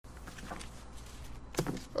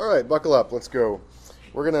All right, buckle up. Let's go.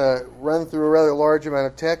 We're going to run through a rather large amount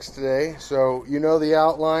of text today. So you know the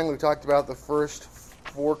outline. We talked about the first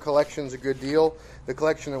four collections a good deal. The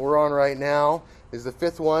collection that we're on right now is the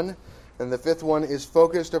fifth one. And the fifth one is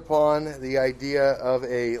focused upon the idea of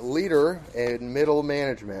a leader and middle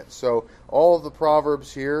management. So all of the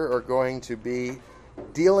Proverbs here are going to be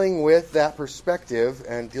dealing with that perspective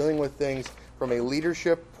and dealing with things from a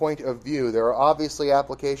leadership point of view. There are obviously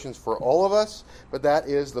applications for all of us, but that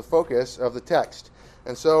is the focus of the text.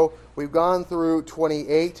 And so we've gone through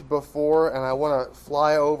 28 before, and I want to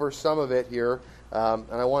fly over some of it here, and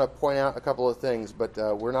I want to point out a couple of things, but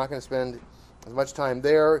we're not going to spend as much time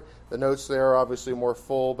there. The notes there are obviously more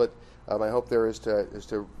full, but my hope there is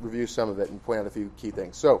to review some of it and point out a few key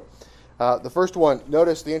things. So the first one,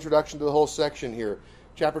 notice the introduction to the whole section here.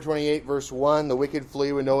 Chapter 28, verse 1, the wicked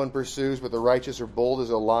flee when no one pursues, but the righteous are bold as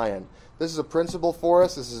a lion. This is a principle for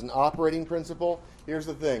us. This is an operating principle. Here's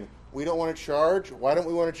the thing. We don't want to charge. Why don't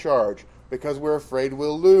we want to charge? Because we're afraid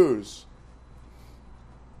we'll lose.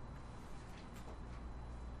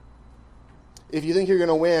 If you think you're going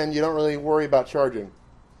to win, you don't really worry about charging.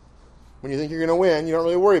 When you think you're going to win, you don't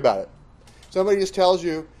really worry about it. Somebody just tells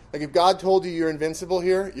you, like if God told you you're invincible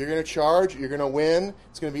here, you're going to charge, you're going to win,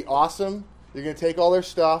 it's going to be awesome, you're going to take all their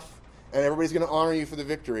stuff, and everybody's going to honor you for the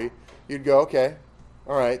victory, you'd go, okay,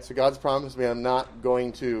 all right, so God's promised me I'm not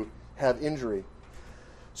going to have injury.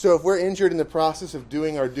 So if we're injured in the process of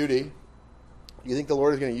doing our duty, do you think the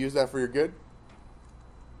Lord is going to use that for your good?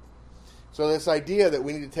 So this idea that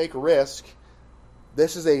we need to take a risk,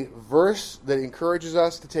 this is a verse that encourages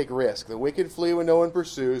us to take risk. The wicked flee when no one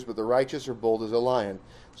pursues, but the righteous are bold as a lion.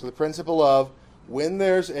 So the principle of when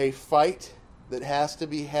there's a fight that has to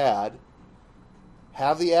be had,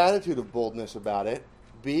 have the attitude of boldness about it,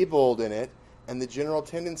 be bold in it, and the general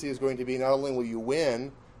tendency is going to be not only will you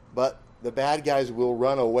win, but the bad guys will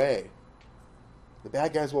run away. The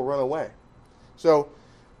bad guys will run away. So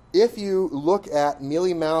if you look at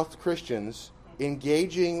mealy-mouthed Christians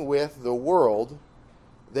engaging with the world,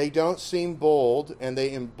 they don't seem bold, and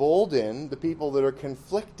they embolden the people that are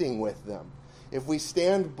conflicting with them. If we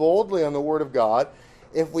stand boldly on the Word of God,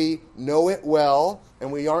 if we know it well,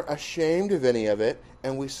 and we aren't ashamed of any of it,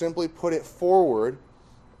 and we simply put it forward,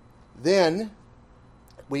 then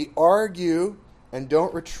we argue and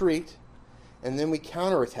don't retreat, and then we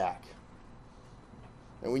counterattack.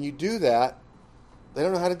 And when you do that, they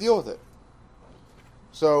don't know how to deal with it.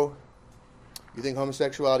 So, you think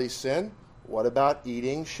homosexuality is sin? What about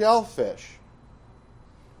eating shellfish?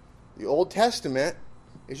 The Old Testament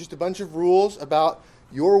is just a bunch of rules about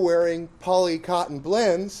you're wearing poly cotton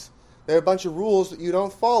blends. There are a bunch of rules that you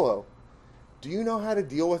don't follow. Do you know how to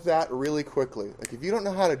deal with that really quickly? Like if you don't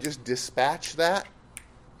know how to just dispatch that,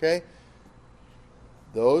 okay,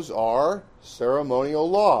 those are ceremonial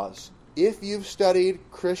laws. If you've studied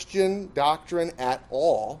Christian doctrine at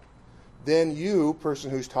all, then you,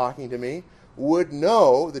 person who's talking to me, would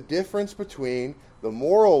know the difference between the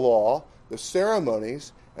moral law, the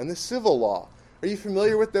ceremonies, and the civil law. Are you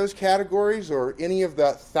familiar with those categories or any of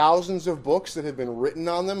the thousands of books that have been written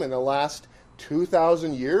on them in the last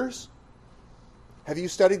 2,000 years? Have you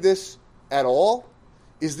studied this at all?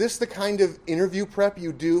 Is this the kind of interview prep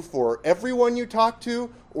you do for everyone you talk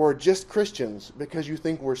to or just Christians because you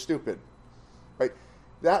think we're stupid? Right?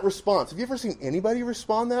 That response. Have you ever seen anybody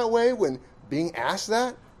respond that way when being asked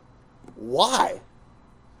that? Why?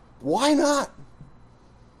 Why not?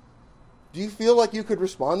 Do you feel like you could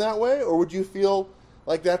respond that way, or would you feel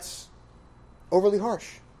like that's overly harsh?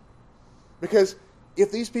 Because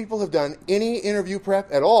if these people have done any interview prep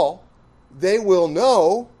at all, they will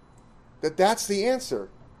know that that's the answer.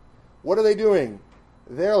 What are they doing?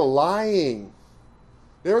 They're lying.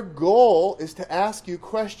 Their goal is to ask you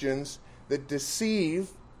questions that deceive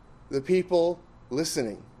the people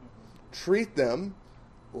listening. Treat them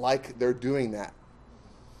like they're doing that.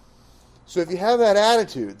 So if you have that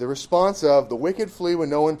attitude, the response of the wicked flee when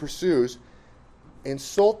no one pursues,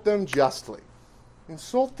 insult them justly.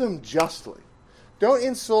 Insult them justly. Don't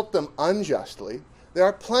insult them unjustly. There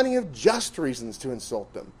are plenty of just reasons to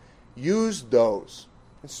insult them. Use those.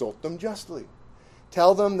 Insult them justly.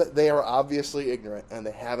 Tell them that they are obviously ignorant and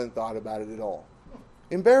they haven't thought about it at all.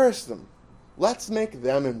 Embarrass them. Let's make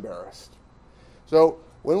them embarrassed. So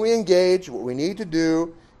when we engage, what we need to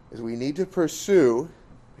do is we need to pursue,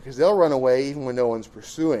 because they'll run away even when no one's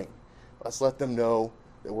pursuing. Let's let them know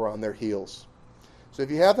that we're on their heels. So if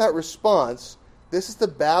you have that response, this is the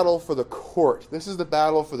battle for the court. This is the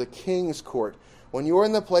battle for the king's court. When you're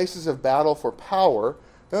in the places of battle for power,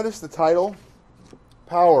 notice the title,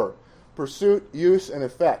 Power, Pursuit, Use, and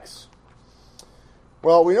Effects.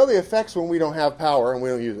 Well, we know the effects when we don't have power and we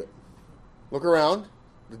don't use it. Look around,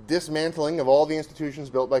 the dismantling of all the institutions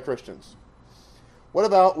built by Christians. What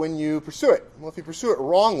about when you pursue it? Well, if you pursue it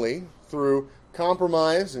wrongly, through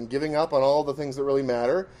compromise and giving up on all the things that really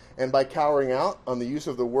matter, and by cowering out on the use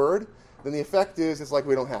of the word, then the effect is it's like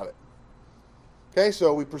we don't have it. Okay,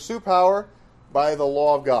 so we pursue power by the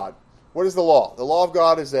law of God. What is the law? The law of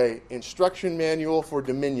God is an instruction manual for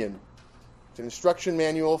dominion. It's an instruction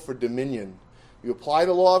manual for dominion. You apply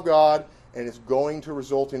the law of God, and it's going to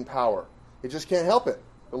result in power. It just can't help it.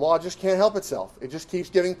 The law just can't help itself. It just keeps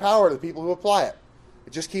giving power to the people who apply it.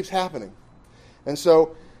 It just keeps happening. And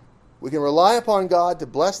so we can rely upon God to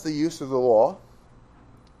bless the use of the law.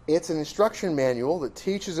 It's an instruction manual that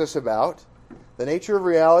teaches us about the nature of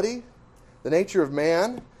reality, the nature of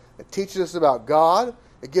man. It teaches us about God.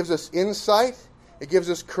 It gives us insight. It gives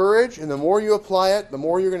us courage. And the more you apply it, the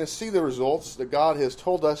more you're going to see the results that God has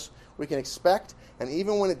told us we can expect. And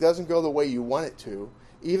even when it doesn't go the way you want it to,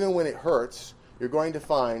 even when it hurts, you're going to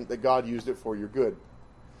find that God used it for your good.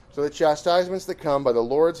 So the chastisements that come by the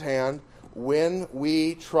Lord's hand when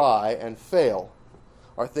we try and fail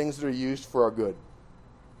are things that are used for our good.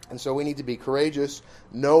 And so we need to be courageous,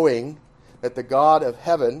 knowing that the God of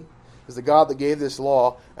heaven is the God that gave this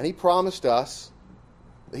law, and He promised us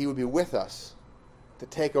that He would be with us to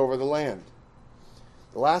take over the land.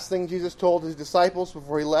 The last thing Jesus told His disciples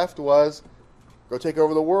before He left was, go take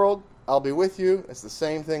over the world, I'll be with you. It's the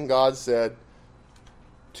same thing God said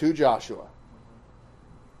to Joshua.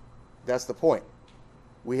 That's the point.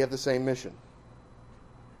 We have the same mission.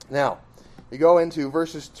 Now, you go into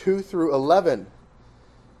verses 2 through 11.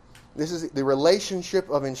 This is the relationship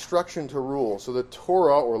of instruction to rule. So the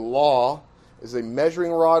Torah, or law, is a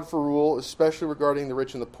measuring rod for rule, especially regarding the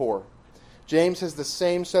rich and the poor. James has the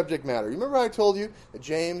same subject matter. You remember how I told you that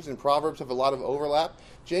James and Proverbs have a lot of overlap?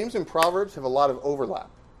 James and Proverbs have a lot of overlap.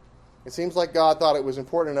 It seems like God thought it was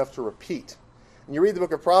important enough to repeat. And you read the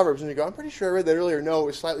book of Proverbs and you go, I'm pretty sure I read that earlier. No, it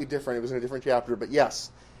was slightly different. It was in a different chapter. But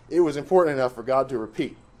yes, it was important enough for God to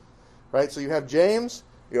repeat. Right? So you have James,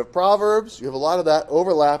 you have Proverbs, you have a lot of that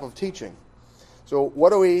overlap of teaching. So what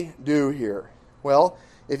do we do here? Well,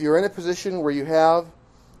 if you're in a position where you have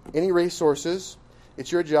any resources,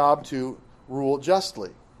 it's your job to rule justly,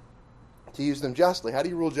 to use them justly. How do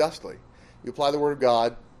you rule justly? You apply the Word of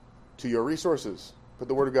God to your resources. Put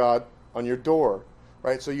the Word of God on your door.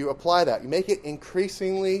 Right? So you apply that. You make it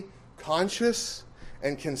increasingly conscious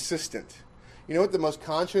and consistent. You know what the most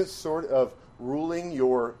conscious sort of ruling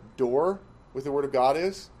your door with the Word of God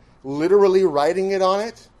is? Literally writing it on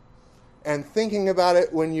it and thinking about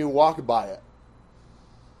it when you walk by it.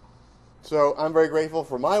 So I'm very grateful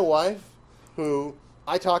for my wife, who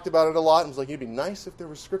I talked about it a lot and was like, it'd be nice if there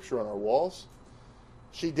was scripture on our walls.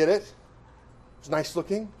 She did it. It was nice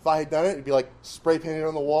looking. If I had done it, it'd be like spray painted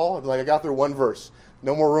on the wall. I'd be like, I got through one verse.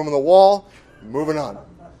 No more room on the wall. Moving on.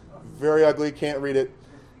 Very ugly. Can't read it.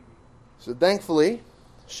 So thankfully,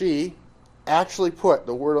 she actually put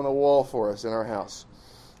the Word on the wall for us in our house.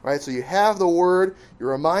 Right? So you have the Word. You're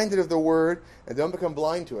reminded of the Word. And don't become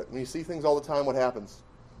blind to it. When you see things all the time, what happens?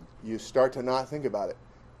 You start to not think about it.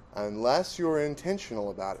 Unless you're intentional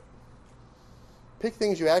about it. Pick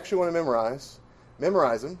things you actually want to memorize.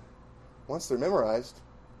 Memorize them. Once they're memorized,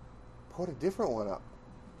 put a different one up.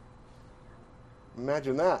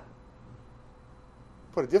 Imagine that.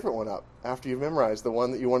 Put a different one up after you've memorized the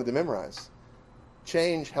one that you wanted to memorize.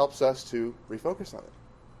 Change helps us to refocus on it.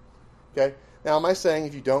 Okay? Now, am I saying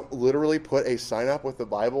if you don't literally put a sign up with the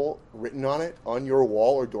Bible written on it on your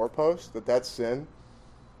wall or doorpost, that that's sin?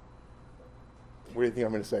 What do you think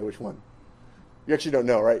I'm going to say? Which one? You actually don't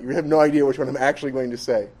know, right? You have no idea which one I'm actually going to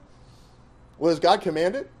say. Well, does God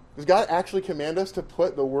command it? Does God actually command us to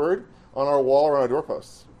put the Word on our wall or on our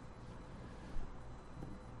doorposts?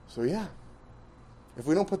 So yeah, if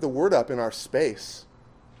we don't put the Word up in our space,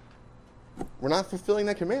 we're not fulfilling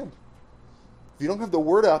that command. If you don't have the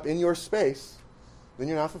Word up in your space, then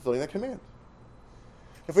you're not fulfilling that command.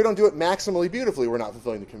 If we don't do it maximally beautifully, we're not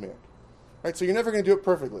fulfilling the command. Right? So you're never going to do it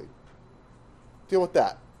perfectly. Deal with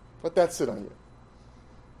that. Let that sit on you.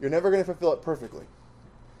 You're never going to fulfill it perfectly.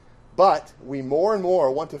 But we more and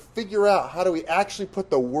more want to figure out how do we actually put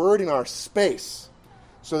the Word in our space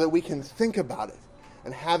so that we can think about it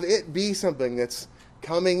and have it be something that's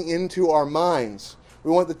coming into our minds.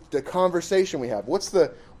 We want the conversation we have. What's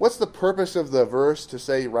the purpose of the verse to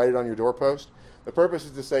say write it on your doorpost? The purpose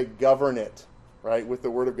is to say govern it, right, with the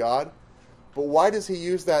Word of God. But why does he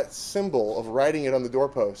use that symbol of writing it on the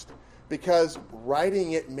doorpost? Because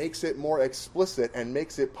writing it makes it more explicit and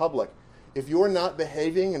makes it public. If you're not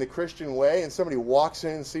behaving in a Christian way and somebody walks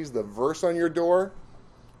in and sees the verse on your door,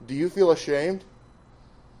 do you feel ashamed?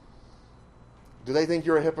 Do they think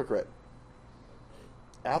you're a hypocrite?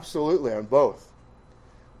 Absolutely, on both.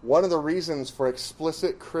 One of the reasons for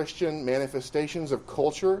explicit Christian manifestations of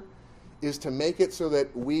culture is to make it so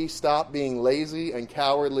that we stop being lazy and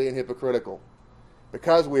cowardly and hypocritical.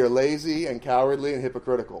 Because we are lazy and cowardly and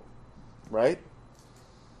hypocritical. Right?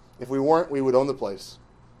 If we weren't, we would own the place.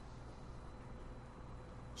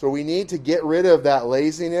 So we need to get rid of that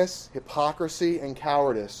laziness, hypocrisy, and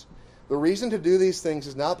cowardice. The reason to do these things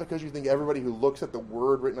is not because you think everybody who looks at the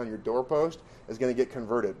word written on your doorpost is going to get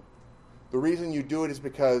converted. The reason you do it is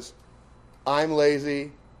because I'm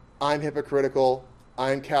lazy, I'm hypocritical,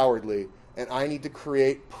 I'm cowardly, and I need to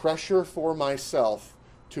create pressure for myself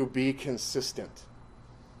to be consistent.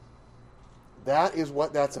 That is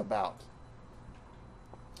what that's about.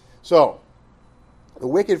 So, the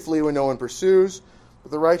wicked flee when no one pursues,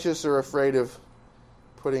 but the righteous are afraid of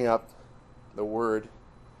putting up the word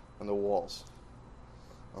on the walls,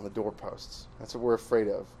 on the doorposts. That's what we're afraid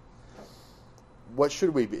of. What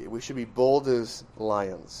should we be? We should be bold as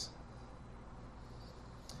lions.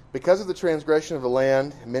 Because of the transgression of the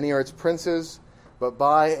land, many are its princes, but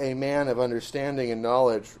by a man of understanding and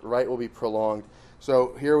knowledge, right will be prolonged.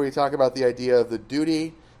 So here we talk about the idea of the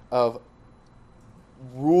duty of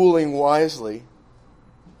ruling wisely.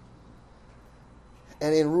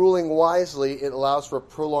 And in ruling wisely, it allows for a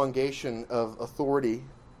prolongation of authority.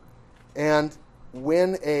 And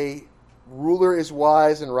when a ruler is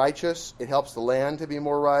wise and righteous, it helps the land to be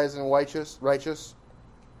more wise and righteous.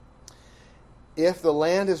 If the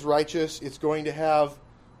land is righteous, it's going to have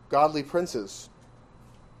godly princes.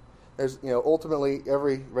 There's, ultimately,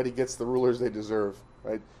 everybody gets the rulers they deserve,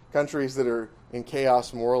 right? Countries that are in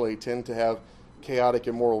chaos morally tend to have chaotic,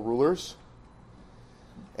 immoral rulers.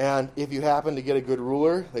 And if you happen to get a good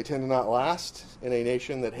ruler, they tend to not last in a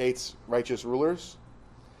nation that hates righteous rulers.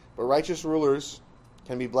 But righteous rulers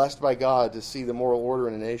can be blessed by God to see the moral order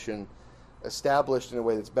in a nation established in a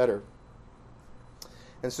way that's better.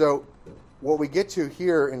 And so what we get to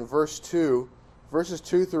here in verses 2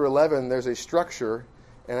 through 11, there's a structure,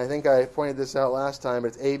 and I think I pointed this out last time, but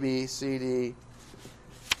it's A, B, C, D,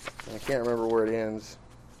 and I can't remember where it ends.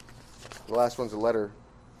 The last one's a letter.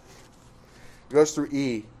 It goes through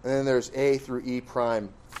E, and then there's A through E prime.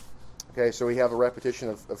 Okay, so we have a repetition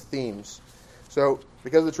of themes. So,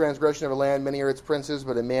 because of the transgression of a land, many are its princes,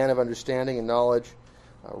 but a man of understanding and knowledge,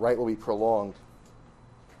 right will be prolonged.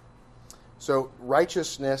 So,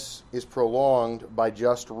 righteousness is prolonged by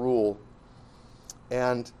just rule.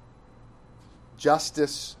 And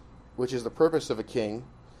justice, which is the purpose of a king,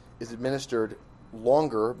 is administered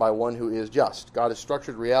longer by one who is just. God has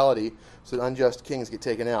structured reality so that unjust kings get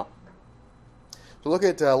taken out. So look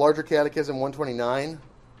at Larger Catechism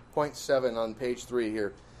 129.7 on page 3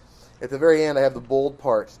 here. At the very end, I have the bold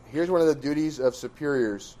part. Here's one of the duties of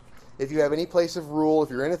superiors. If you have any place of rule, if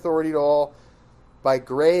you're in authority at all, by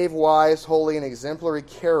grave, wise, holy, and exemplary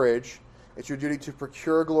carriage, it's your duty to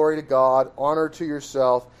procure glory to God, honor to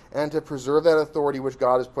yourself, and to preserve that authority which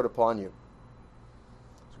God has put upon you.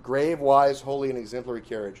 Grave, wise, holy, and exemplary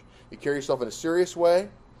carriage. You carry yourself in a serious way.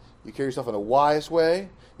 You carry yourself in a wise way.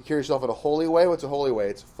 You carry yourself in a holy way. What's a holy way?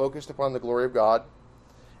 It's focused upon the glory of God.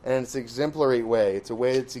 And it's an exemplary way. It's a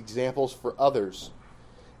way that's examples for others.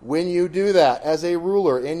 When you do that as a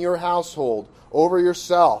ruler in your household, over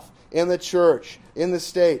yourself, in the church, in the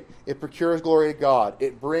state, it procures glory to God.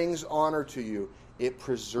 It brings honor to you. It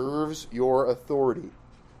preserves your authority.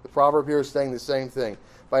 The proverb here is saying the same thing.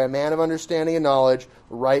 By a man of understanding and knowledge,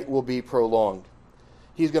 right will be prolonged.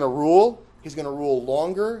 He's going to rule. He's going to rule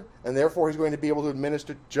longer, and therefore he's going to be able to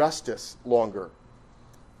administer justice longer.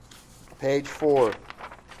 Page 4.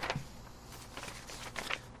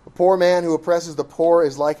 The poor man who oppresses the poor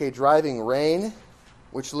is like a driving rain,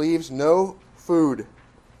 which leaves no food.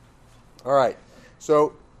 All right.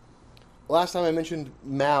 So, last time I mentioned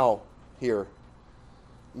Mao here.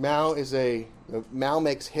 Mao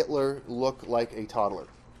makes Hitler look like a toddler.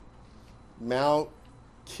 Mao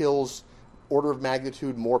kills order of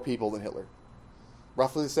magnitude more people than Hitler.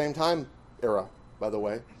 Roughly the same time era, by the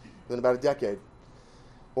way, within about a decade.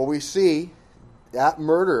 Well, we see that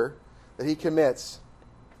murder that he commits,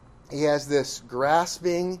 he has this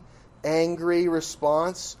grasping, angry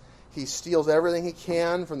response. He steals everything he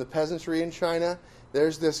can from the peasantry in China.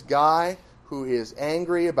 There's this guy who is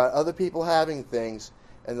angry about other people having things,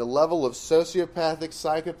 and the level of sociopathic,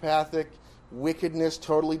 psychopathic, wickedness,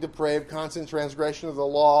 totally depraved, constant transgression of the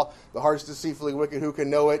law, the heart's deceitfully wicked, who can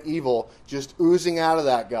know it, evil, just oozing out of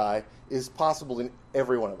that guy is possible in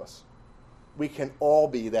every one of us. We can all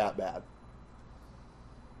be that bad.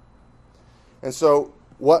 And so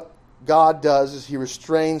what God does is he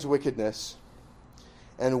restrains wickedness,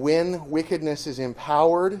 And when wickedness is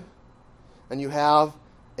empowered, and you have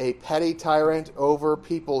a petty tyrant over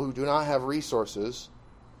people who do not have resources,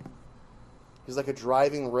 he's like a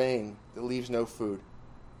driving rain that leaves no food.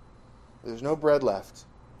 There's no bread left.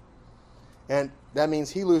 And that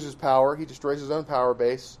means he loses power, he destroys his own power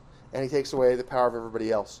base, and he takes away the power of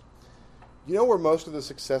everybody else. You know where most of the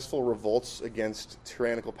successful revolts against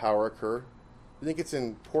tyrannical power occur? You think it's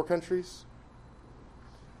in poor countries?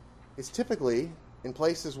 It's typically in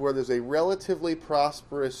places where there's a relatively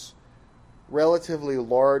prosperous, relatively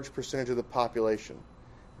large percentage of the population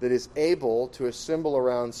that is able to assemble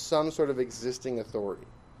around some sort of existing authority.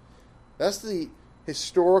 That's the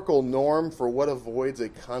historical norm for what avoids a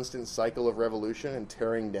constant cycle of revolution and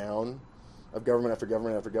tearing down of government after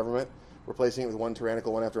government after government, replacing it with one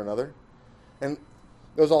tyrannical one after another. And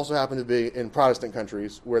those also happen to be in Protestant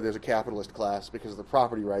countries where there's a capitalist class because of the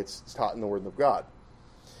property rights taught in the Word of God.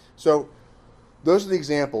 So those are the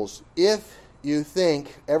examples. If you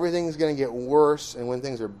think everything's going to get worse and when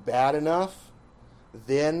things are bad enough,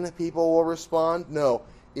 then people will respond, no.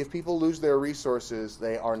 If people lose their resources,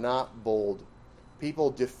 they are not bold.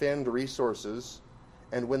 People defend resources,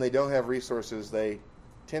 and when they don't have resources, they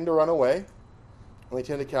tend to run away, and they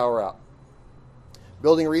tend to cower out.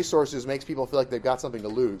 Building resources makes people feel like they've got something to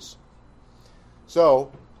lose.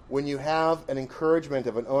 So, when you have an encouragement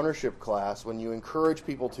of an ownership class, when you encourage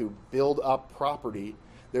people to build up property,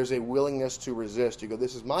 there's a willingness to resist. You go,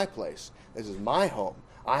 this is my place. This is my home.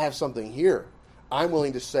 I have something here. I'm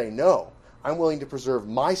willing to say no. I'm willing to preserve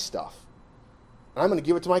my stuff. And I'm going to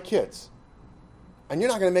give it to my kids. And you're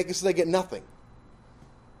not going to make it so they get nothing.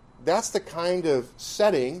 That's the kind of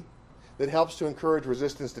setting that helps to encourage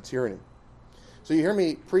resistance to tyranny. So you hear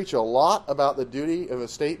me preach a lot about the duty of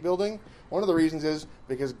estate building. One of the reasons is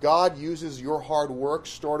because God uses your hard work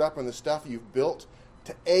stored up in the stuff you've built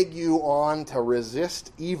to egg you on to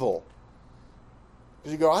resist evil.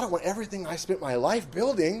 Because you go, I don't want everything I spent my life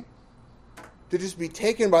building to just be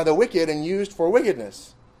taken by the wicked and used for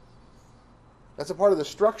wickedness. That's a part of the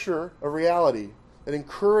structure of reality that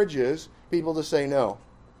encourages people to say no.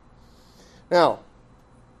 Now,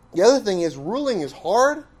 the other thing is ruling is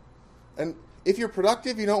hard, and if you're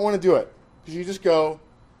productive, you don't want to do it. Because you just go,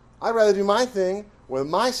 I'd rather do my thing with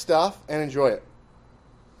my stuff and enjoy it.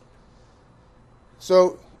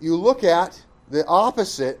 So you look at the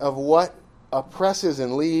opposite of what oppresses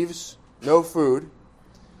and leaves no food.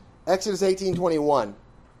 Exodus 18:21.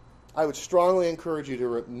 I would strongly encourage you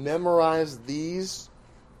to memorize these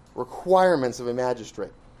requirements of a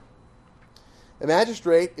magistrate. A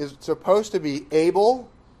magistrate is supposed to be able,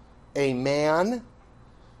 a man,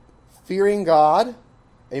 fearing God,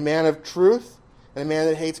 a man of truth, and a man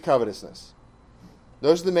that hates covetousness.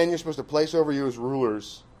 Those are the men you're supposed to place over you as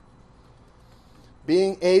rulers.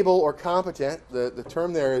 Being able or competent, the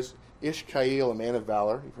term there is ish ka'il, a man of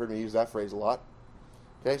valor. You've heard me use that phrase a lot.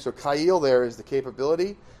 Okay, so ka'il there is the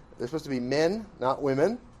capability. They're supposed to be men, not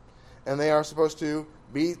women, and they are supposed to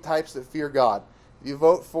be types that fear God. If you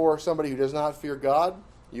vote for somebody who does not fear God,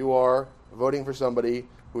 you are voting for somebody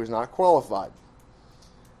who is not qualified.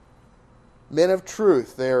 Men of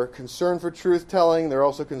truth, they're concerned for truth-telling. They're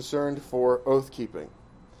also concerned for oath-keeping.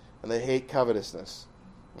 And they hate covetousness.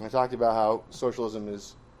 And I talked about how socialism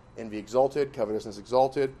is envy exalted, covetousness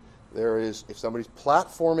exalted. There is, if somebody's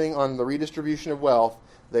platforming on the redistribution of wealth,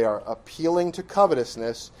 they are appealing to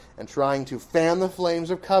covetousness and trying to fan the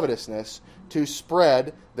flames of covetousness to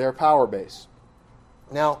spread their power base.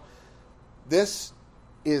 Now, this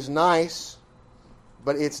is nice,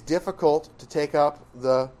 but it's difficult to take up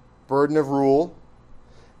the burden of rule,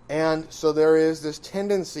 and so there is this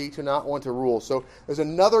tendency to not want to rule. So there's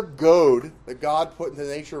another goad that God put into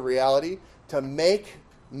the nature of reality to make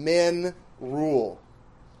men rule.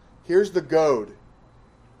 Here's the goad.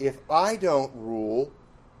 If I don't rule,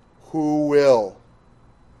 who will?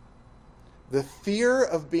 The fear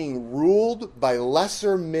of being ruled by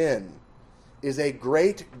lesser men is a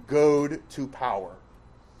great goad to power.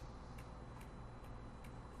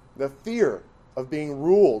 The fear of being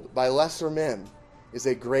ruled by lesser men is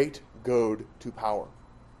a great goad to power.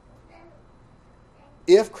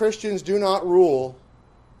 If Christians do not rule,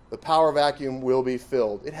 the power vacuum will be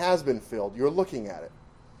filled. It has been filled. You're looking at it.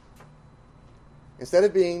 Instead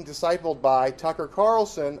of being discipled by Tucker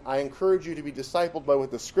Carlson, I encourage you to be discipled by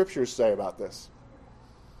what the Scriptures say about this.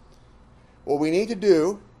 What we need to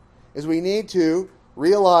do is we need to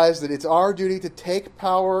realize that it's our duty to take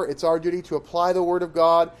power, it's our duty to apply the Word of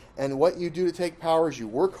God, and what you do to take power is you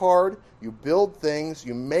work hard, you build things,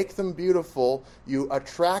 you make them beautiful, you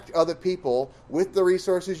attract other people with the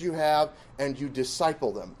resources you have, and you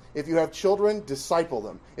disciple them. If you have children, disciple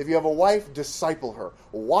them. If you have a wife, disciple her.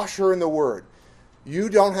 Wash her in the Word. You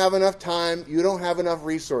don't have enough time, you don't have enough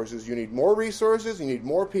resources. You need more resources, you need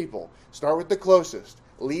more people. Start with the closest.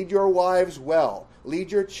 Lead your wives well.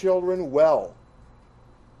 Lead your children well.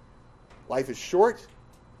 Life is short.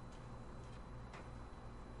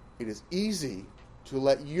 It is easy to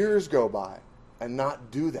let years go by and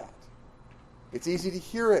not do that. It's easy to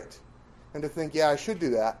hear it and to think, yeah, I should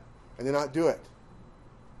do that, and to not do it.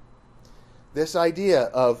 This idea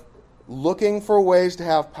of looking for ways to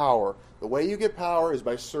have power. The way you get power is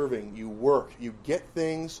by serving. You work. You get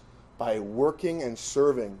things by working and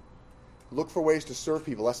serving. Look for ways to serve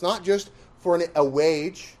people. That's not just for a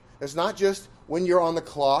wage. That's not just when you're on the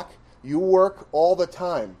clock. You work all the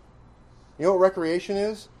time. You know what recreation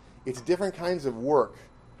is? It's different kinds of work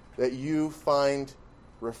that you find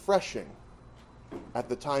refreshing at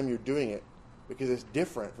the time you're doing it because it's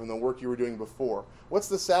different from the work you were doing before. What's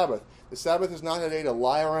the Sabbath? The Sabbath is not a day to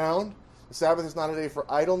lie around. The Sabbath is not a day for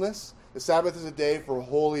idleness. The Sabbath is a day for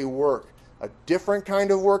holy work, a different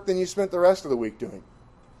kind of work than you spent the rest of the week doing.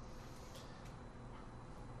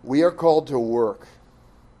 We are called to work,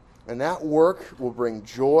 and that work will bring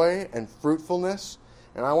joy and fruitfulness.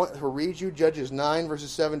 And I want to read you Judges 9,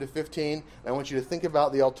 verses 7 to 15, and I want you to think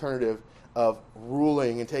about the alternative of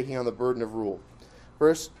ruling and taking on the burden of rule.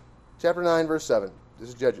 Chapter 9, verse 7. This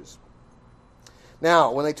is Judges.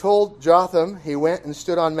 Now, when they told Jotham, he went and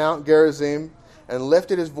stood on Mount Gerizim and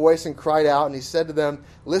lifted his voice and cried out, and he said to them,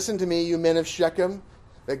 "Listen to me, you men of Shechem,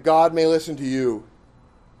 that God may listen to you."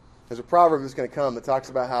 There's a proverb that's going to come that talks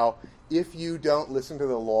about how if you don't listen to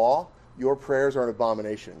the law, your prayers are an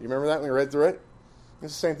abomination. You remember that when we read through it?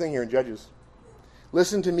 It's the same thing here in Judges.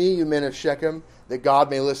 Listen to me, you men of Shechem, that God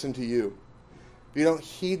may listen to you. If you don't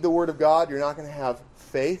heed the word of God, you're not going to have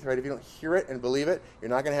faith, right? If you don't hear it and believe it, you're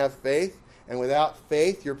not going to have faith. And without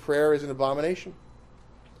faith, your prayer is an abomination.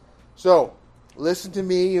 So, listen to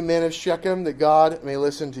me, you men of Shechem, that God may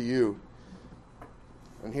listen to you.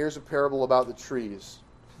 And here's a parable about the trees.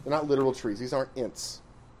 They're not literal trees. These aren't ints.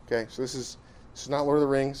 Okay, so this is not Lord of the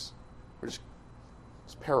Rings. It's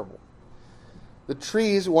a parable. The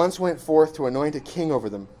trees once went forth to anoint a king over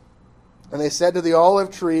them. And they said to the olive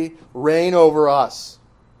tree, "Reign over us."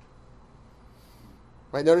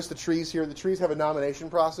 Right? Notice the trees here. The trees have a nomination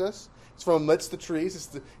process. It's from amidst the trees.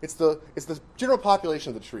 It's the general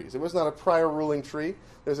population of the trees. It was not a prior ruling tree.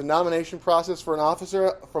 There's a nomination process for an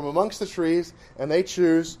officer from amongst the trees, and they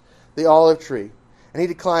choose the olive tree. And he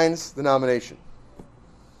declines the nomination.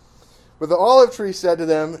 But the olive tree said to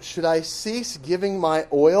them, "Should I cease giving my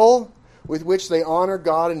oil with which they honor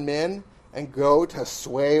God and men and go to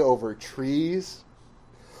sway over trees?"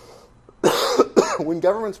 When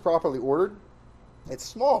government's properly ordered, it's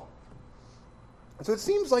small. And so it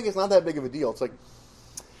seems like it's not that big of a deal. It's like,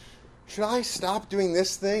 should I stop doing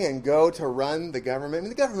this thing and go to run the government? I mean,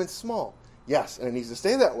 the government's small. Yes, and it needs to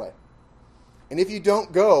stay that way. And if you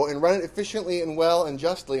don't go and run it efficiently and well and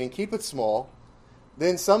justly and keep it small,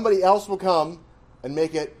 then somebody else will come and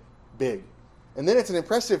make it big. And then it's an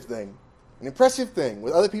impressive thing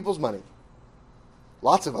with other people's money.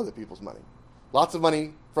 Lots of other people's money. Lots of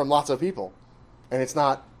money from lots of people. And it's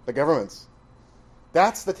not the government's.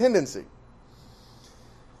 That's the tendency.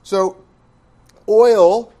 So,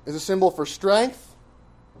 oil is a symbol for strength,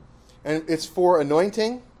 and it's for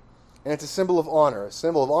anointing, and it's a symbol of honor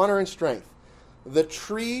and strength. The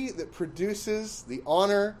tree that produces the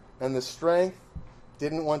honor and the strength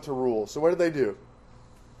didn't want to rule. So what did they do?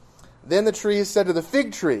 Then the trees said to the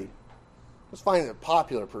fig tree, let's find a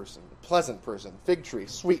popular person, a pleasant person, fig tree,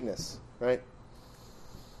 sweetness, right?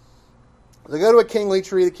 They go to a kingly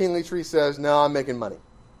tree. The kingly tree says, "No, I'm making money."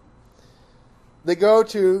 They go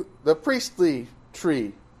to the priestly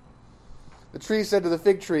tree. The tree said to the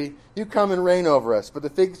fig tree, "You come and reign over us." But the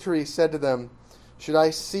fig tree said to them, "Should I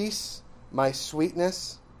cease my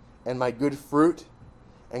sweetness and my good fruit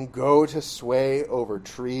and go to sway over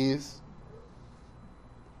trees?"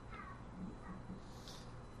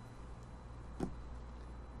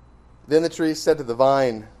 Then the tree said to the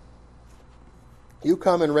vine, "You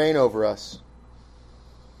come and reign over us."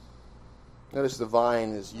 Notice the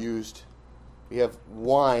vine is used. We have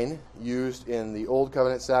wine used in the Old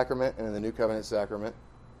Covenant sacrament and in the New Covenant sacrament.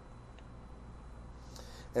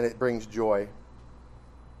 And it brings joy.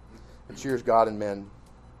 It cheers God and men.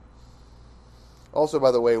 Also,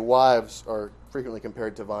 by the way, wives are frequently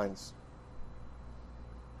compared to vines.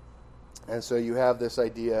 And so you have this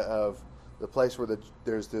idea of the place where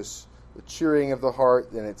there's the cheering of the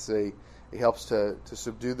heart, and it helps to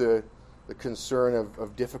subdue the concern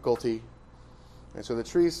of difficulty. And so the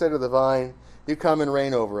trees said to the vine, "You come and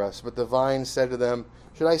reign over us." But the vine said to them,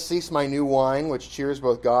 "Should I cease my new wine, which cheers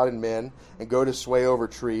both God and men, and go to sway over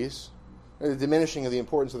trees?" The diminishing of the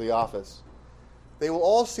importance of the office. They will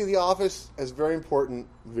all see the office as very important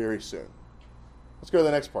very soon. Let's go to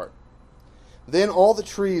the next part. Then all the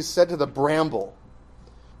trees said to the bramble.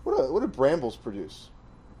 What do brambles produce?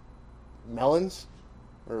 Melons?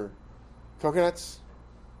 Or coconuts?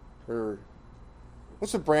 Or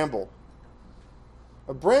what's a bramble?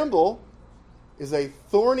 A bramble is a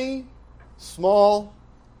thorny, small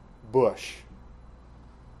bush.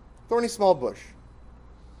 Thorny, small bush.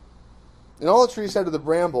 And all the trees said to the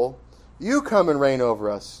bramble, "You come and reign over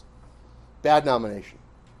us." Bad nomination.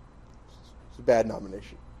 It's a bad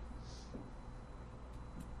nomination.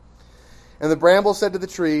 And the bramble said to the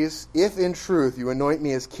trees, "If in truth you anoint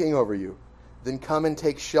me as king over you, then come and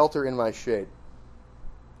take shelter in my shade."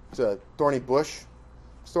 It's a thorny bush.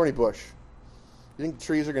 It's a thorny bush. You think the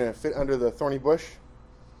trees are going to fit under the thorny bush?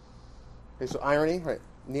 Okay, so irony, right?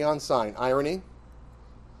 Neon sign, irony.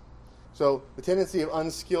 So the tendency of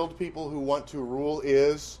unskilled people who want to rule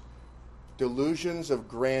is delusions of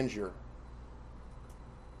grandeur.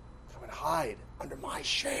 Come and hide under my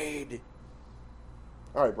shade.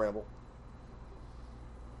 All right, bramble.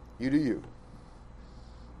 You do you.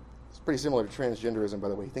 It's pretty similar to transgenderism, by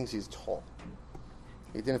the way. He thinks he's tall.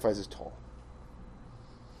 He identifies as tall.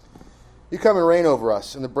 "You come and reign over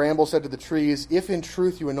us." And the bramble said to the trees, "If in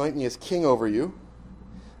truth you anoint me as king over you,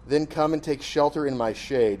 then come and take shelter in my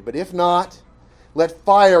shade. But if not, let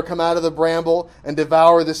fire come out of the bramble and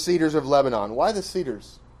devour the cedars of Lebanon." Why the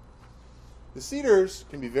cedars? The cedars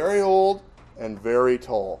can be very old and very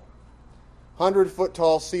tall. 100-foot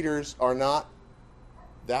tall cedars are not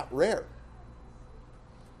that rare.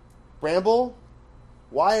 Bramble?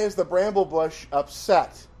 Why is the bramble bush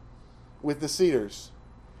upset with the cedars?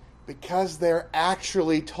 Because they're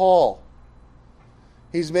actually tall.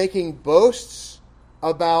 He's making boasts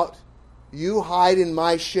about, "You hide in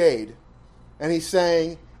my shade." And he's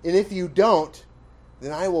saying, "And if you don't,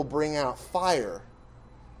 then I will bring out fire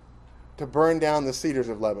to burn down the cedars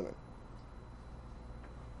of Lebanon."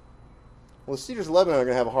 Well, the cedars of Lebanon are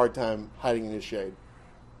going to have a hard time hiding in his shade.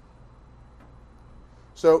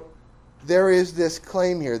 So there is this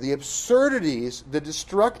claim here. The absurdities, the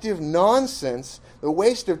destructive nonsense, the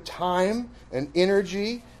waste of time and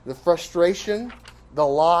energy, the frustration, the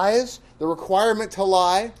lies, the requirement to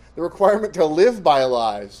lie, the requirement to live by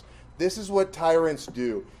lies. This is what tyrants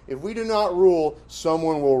do. If we do not rule,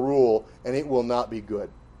 someone will rule, and it will not be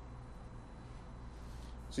good.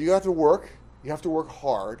 So you have to work. You have to work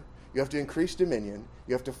hard. You have to increase dominion.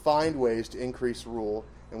 You have to find ways to increase rule,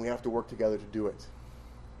 and we have to work together to do it.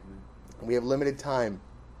 We have limited time.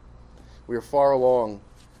 We are far along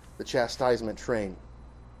the chastisement train.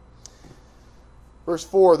 Verse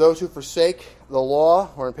 4, "Those who forsake the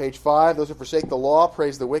law," or on page 5, "those who forsake the law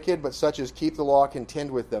praise the wicked, but such as keep the law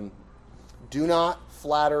contend with them. Do not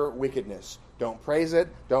flatter wickedness." Don't praise it.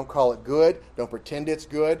 Don't call it good. Don't pretend it's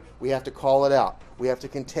good. We have to call it out. We have to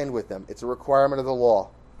contend with them. It's a requirement of the law.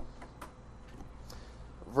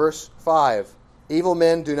 Verse 5, "Evil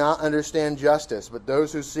men do not understand justice, but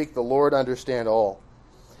those who seek the Lord understand all."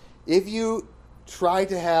 If you try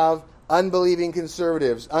to have unbelieving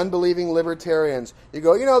conservatives, unbelieving libertarians, you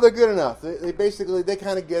go, they're good enough. They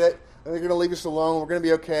kind of get it, and they're going to leave us alone. We're going to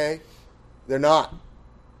be okay. They're not.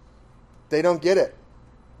 They don't get it.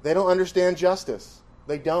 They don't understand justice.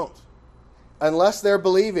 They don't. Unless they're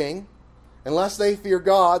believing, unless they fear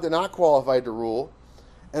God, they're not qualified to rule,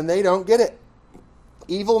 and they don't get it.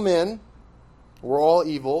 Evil men, we're all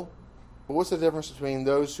evil, but what's the difference between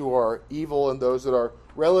those who are evil and those that are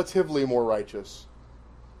relatively more righteous?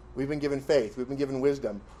 We've been given faith. We've been given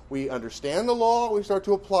wisdom. We understand the law. We start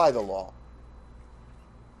to apply the law.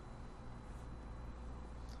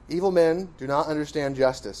 Evil men do not understand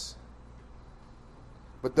justice,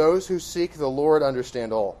 but those who seek the Lord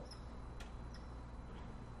understand all.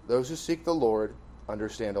 Those who seek the Lord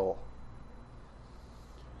understand all.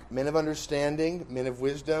 Men of understanding, men of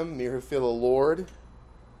wisdom, men who fear the Lord,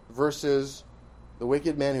 versus the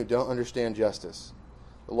wicked men who don't understand justice.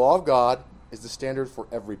 The law of God is the standard for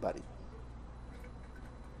everybody.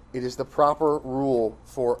 It is the proper rule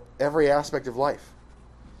for every aspect of life,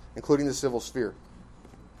 including the civil sphere.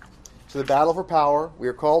 So the battle for power, we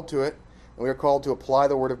are called to it, and we are called to apply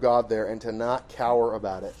the word of God there and to not cower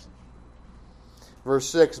about it. Verse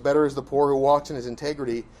 6, "Better is the poor who walks in his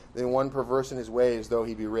integrity than one perverse in his ways, though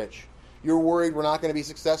he be rich." You're worried we're not going to be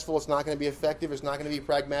successful, it's not going to be effective, it's not going to be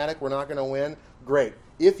pragmatic, we're not going to win. Great.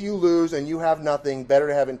 If you lose and you have nothing, better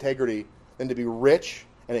to have integrity than to be rich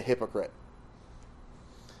and a hypocrite.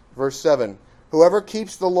 Verse 7, whoever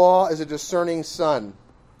keeps the law is a discerning son.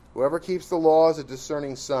 Whoever keeps the law is a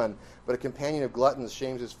discerning son, but a companion of gluttons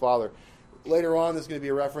shames his father. Later on, there's going to be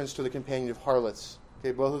a reference to the companion of harlots.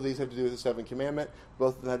 Okay, both of these have to do with the seventh commandment.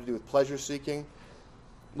 Both of them have to do with pleasure seeking.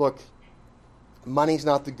 Look, money's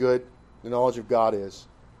not the good. The knowledge of God is.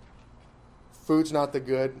 Food's not the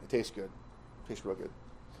good. It tastes good. It tastes real good.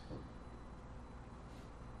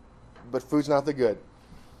 But food's not the good.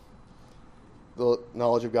 The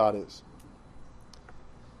knowledge of God is.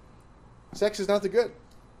 Sex is not the good.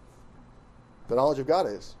 The knowledge of God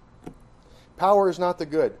is. Power is not the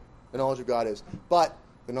good. The knowledge of God is. But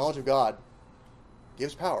the knowledge of God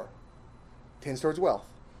gives power. Tends towards wealth.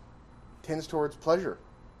 Tends towards pleasure.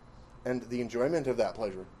 And the enjoyment of that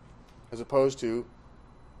pleasure. As opposed to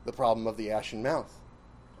the problem of the ashen mouth.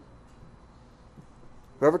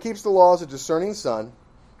 Whoever keeps the law is a discerning son,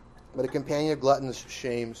 but a companion of gluttons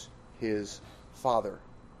shames his father.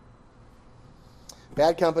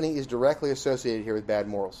 Bad company is directly associated here with bad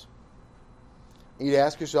morals. You need to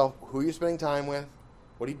ask yourself, who are you spending time with?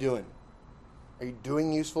 What are you doing? Are you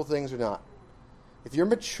doing useful things or not? If you're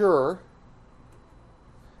mature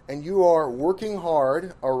and you are working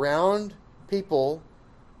hard around people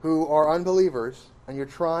who are unbelievers and you're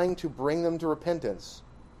trying to bring them to repentance,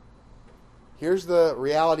 here's the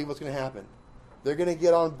reality of what's going to happen. They're going to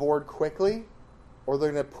get on board quickly, or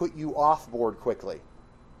they're going to put you off board quickly.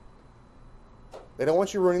 They don't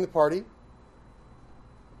want you ruining the party.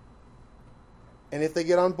 And if they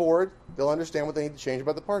get on board, they'll understand what they need to change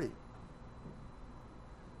about the party.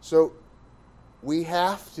 So we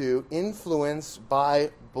have to influence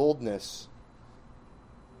by boldness.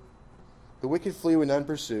 The wicked flee when none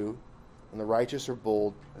pursue, and the righteous are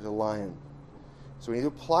bold as a lion. So we need to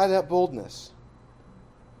apply that boldness.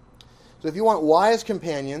 So if you want wise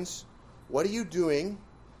companions, what are you doing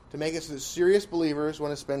to make it so that serious believers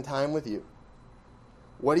want to spend time with you?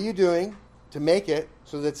 What are you doing to make it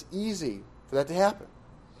so that it's easy for that to happen?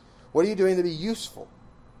 What are you doing to be useful?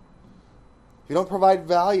 If you don't provide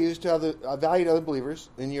value to other believers,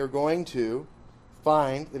 then you're going to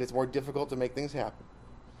find that it's more difficult to make things happen.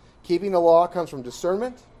 Keeping the law comes from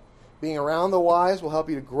discernment. Being around the wise will help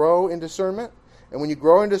you to grow in discernment. And when you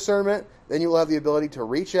grow in discernment, then you will have the ability to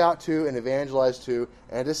reach out to and evangelize to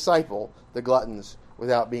and disciple the gluttons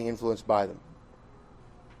without being influenced by them.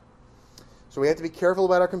 So we have to be careful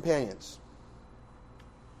about our companions.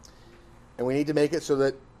 And we need to make it so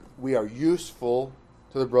that we are useful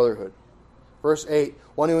to the brotherhood. Verse 8,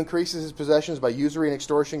 one who increases his possessions by usury and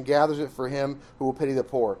extortion gathers it for him who will pity the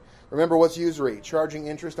poor. Remember, what's usury? Charging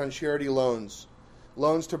interest on charity loans.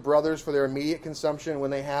 Loans to brothers for their immediate consumption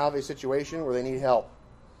when they have a situation where they need help.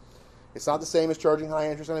 It's not the same as charging high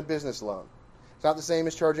interest on a business loan. It's not the same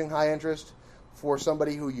as charging high interest for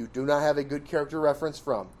somebody who you do not have a good character reference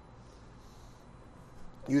from.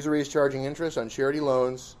 Usury is charging interest on charity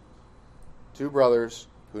loans to brothers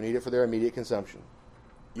who need it for their immediate consumption.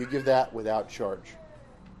 You give that without charge.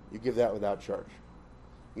 You give that without charge.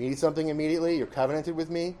 You need something immediately. You're covenanted with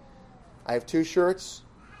me. I have 2 shirts.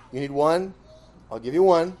 You need one. I'll give you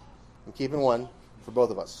one. I'm keeping one for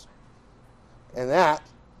both of us. And that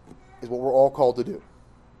is what we're all called to do.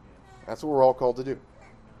 That's what we're all called to do.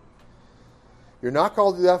 You're not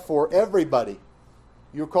called to do that for everybody.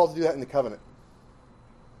 You're called to do that in the covenant.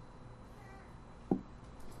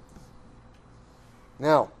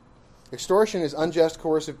 Now, extortion is unjust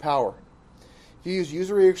coercive power. If you use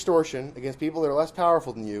usury or extortion against people that are less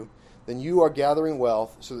powerful than you, then you are gathering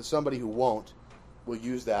wealth so that somebody who won't will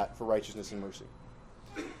use that for righteousness and mercy.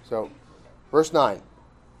 So, verse 9.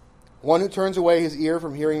 One who turns away his ear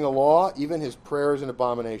from hearing the law, even his prayer is an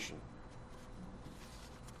abomination.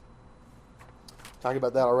 Talked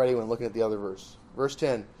about that already when looking at the other verse. Verse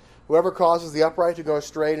 10. Whoever causes the upright to go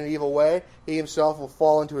astray in an evil way, he himself will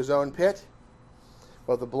fall into his own pit,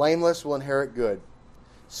 but the blameless will inherit good.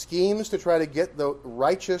 Schemes to try to get the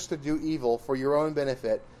righteous to do evil for your own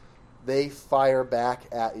benefit, they fire back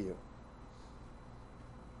at you.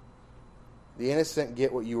 The innocent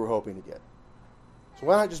get what you were hoping to get. So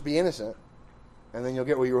why not just be innocent, and then you'll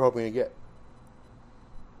get what you were hoping to get?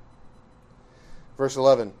 Verse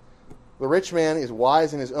 11. The rich man is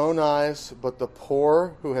wise in his own eyes, but the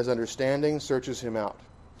poor who has understanding searches him out.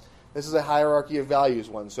 This is a hierarchy of values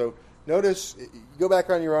one. So notice, go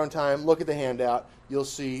back on your own time, look at the handout. You'll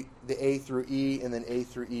see the A through E and then A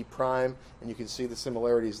through E prime, and you can see the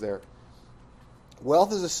similarities there.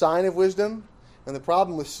 Wealth is a sign of wisdom, and the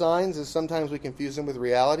problem with signs is sometimes we confuse them with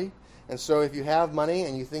reality. And so if you have money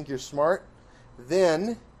and you think you're smart,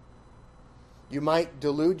 then you might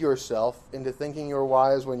delude yourself into thinking you're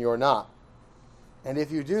wise when you're not. And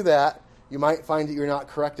if you do that, you might find that you're not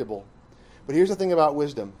correctable. But here's the thing about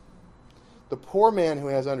wisdom. The poor man who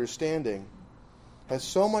has understanding has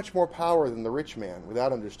so much more power than the rich man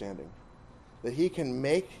without understanding that he can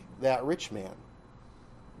make that rich man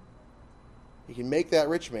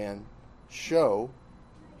show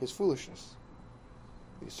his foolishness.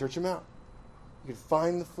 You can search him out. You can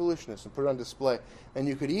find the foolishness and put it on display. And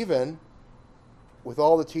you could even, with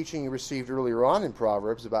all the teaching you received earlier on in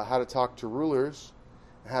Proverbs about how to talk to rulers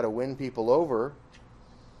and how to win people over,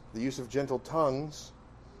 the use of gentle tongues,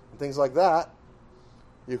 and things like that,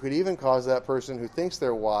 you could even cause that person who thinks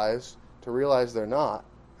they're wise to realize they're not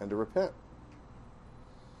and to repent.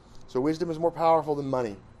 So wisdom is more powerful than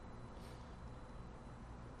money.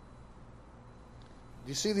 Do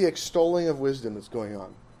you see the extolling of wisdom that's going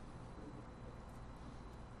on?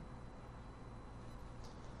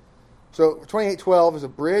 So 28:12 is a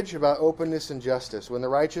bridge about openness and justice. When the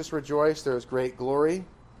righteous rejoice, there is great glory.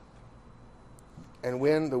 And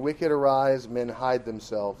when the wicked arise, men hide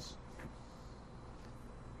themselves.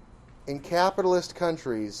 In capitalist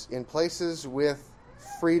countries, in places with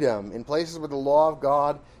freedom, in places where the law of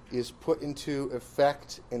God is put into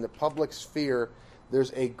effect in the public sphere,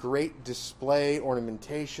 there's a great display,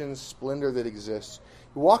 ornamentation, splendor that exists.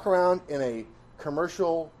 You walk around in a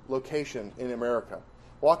commercial location in America.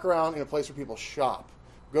 Walk around in a place where people shop.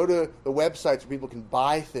 Go to the websites where people can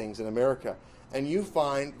buy things in America. And you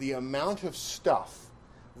find the amount of stuff,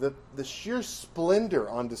 the sheer splendor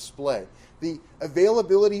on display, the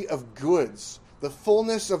availability of goods, the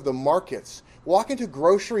fullness of the markets. Walk into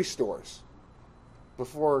grocery stores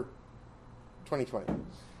before 2020.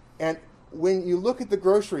 And when you look at the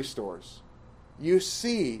grocery stores, you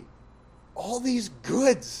see all these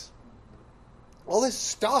goods, all this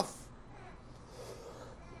stuff.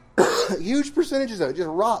 Huge percentages of it just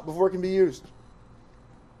rot before it can be used.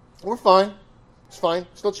 We're fine. It's fine.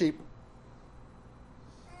 Still cheap.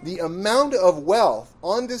 The amount of wealth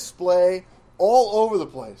on display all over the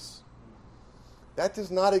place, that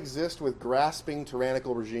does not exist with grasping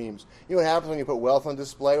tyrannical regimes. You know what happens when you put wealth on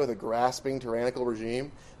display with a grasping tyrannical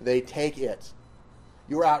regime? They take it.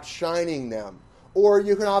 You're outshining them. Or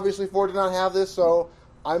you can obviously afford to not have this, so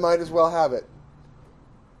I might as well have it.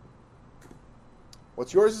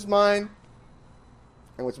 What's yours is mine,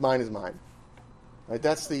 and what's mine is mine. Right?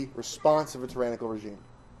 That's the response of a tyrannical regime.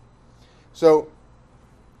 So,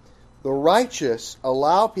 the righteous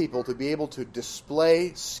allow people to be able to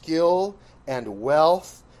display skill and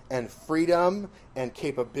wealth and freedom and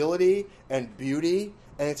capability and beauty,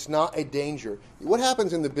 and it's not a danger. What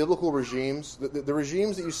happens in the biblical regimes, the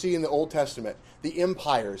regimes that you see in the Old Testament, the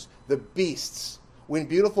empires, the beasts, when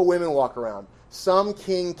beautiful women walk around, some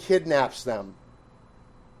king kidnaps them.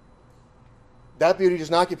 That beauty does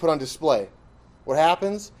not get put on display. What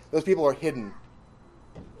happens? Those people are hidden.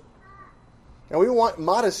 Now, we want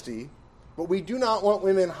modesty, but we do not want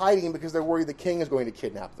women hiding because they're worried the king is going to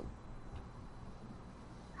kidnap them.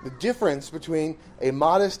 The difference between a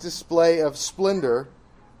modest display of splendor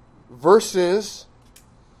versus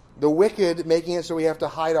the wicked making it so we have to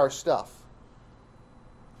hide our stuff.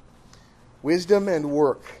 Wisdom and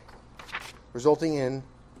work resulting in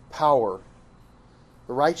power.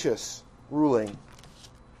 The righteous ruling.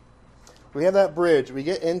 We have that bridge. We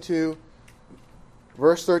get into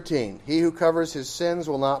verse 13. He who covers his sins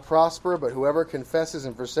will not prosper, but whoever confesses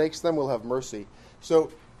and forsakes them will have mercy.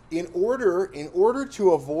 So in order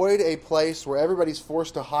to avoid a place where everybody's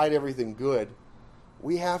forced to hide everything good,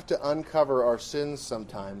 we have to uncover our sins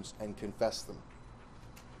sometimes and confess them.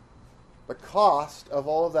 The cost of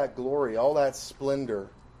all of that glory, all that splendor,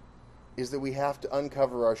 is that we have to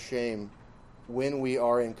uncover our shame when we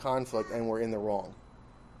are in conflict and we're in the wrong.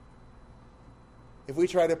 If we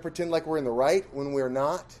try to pretend like we're in the right when we're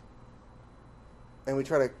not, and we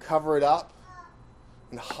try to cover it up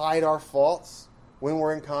and hide our faults when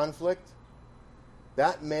we're in conflict,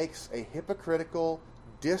 that makes a hypocritical,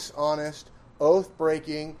 dishonest,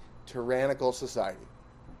 oath-breaking, tyrannical society.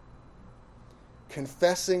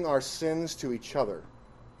 Confessing our sins to each other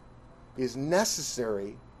is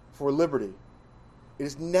necessary for liberty. It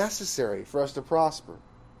is necessary for us to prosper.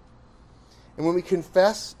 And when we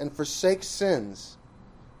confess and forsake sins,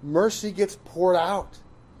 mercy gets poured out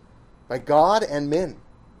by God and men.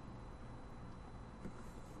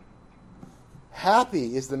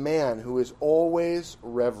 Happy is the man who is always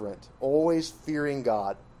reverent, always fearing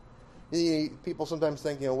God. People sometimes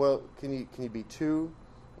think, well, can you be too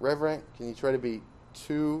reverent? Can you try to be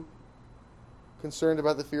too concerned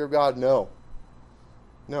about the fear of God? No.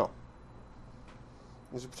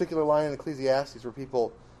 There's a particular line in Ecclesiastes where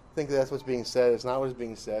people think that that's what's being said. It's not what is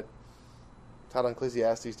being said. I've taught on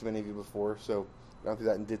Ecclesiastes to many of you before, so I've gone through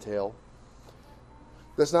that in detail.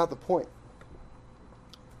 That's not the point.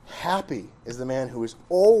 Happy is the man who is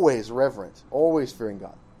always reverent, always fearing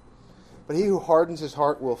God. But he who hardens his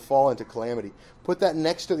heart will fall into calamity. Put that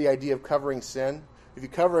next to the idea of covering sin. If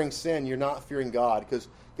you're covering sin, you're not fearing God, because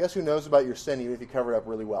guess who knows about your sin even if you cover it up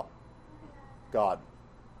really well? God.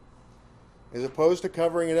 As opposed to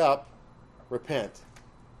covering it up, repent.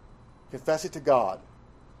 Confess it to God.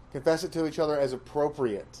 Confess it to each other as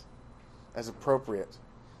appropriate. As appropriate.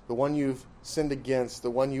 The one you've sinned against,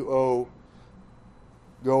 the one you owe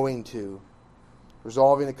going to.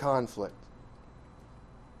 Resolving the conflict.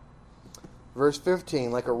 Verse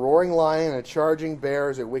 15, like a roaring lion and a charging bear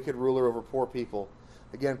is a wicked ruler over poor people.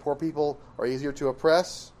 Again, poor people are easier to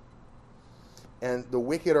oppress, and the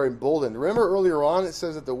wicked are emboldened. Remember earlier on it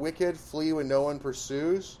says that the wicked flee when no one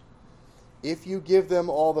pursues? If you give them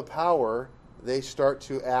all the power, they start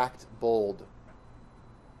to act bold.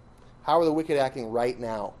 How are the wicked acting right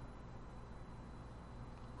now?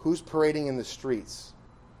 Who's parading in the streets?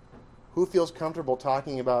 Who feels comfortable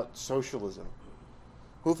talking about socialism?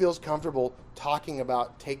 Who feels comfortable talking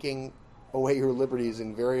about taking away your liberties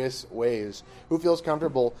in various ways? Who feels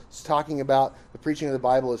comfortable talking about the preaching of the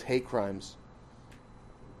Bible as hate crimes?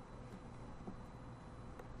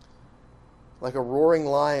 Like a roaring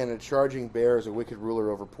lion and a charging bear is a wicked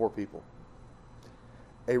ruler over poor people.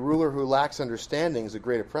 A ruler who lacks understanding is a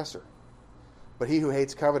great oppressor, but he who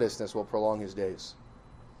hates covetousness will prolong his days.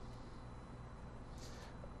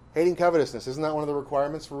 Hating covetousness, isn't that one of the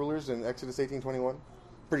requirements for rulers in Exodus 18:21?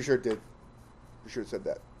 Pretty sure it did. Pretty sure it said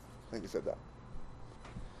that. I think it said that.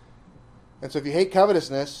 And so if you hate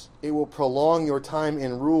covetousness, it will prolong your time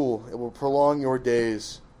in rule. It will prolong your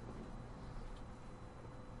days.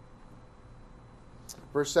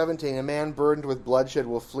 Verse 17, a man burdened with bloodshed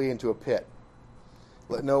will flee into a pit.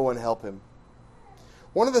 Let no one help him.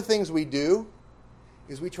 One of the things we do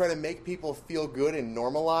is we try to make people feel good and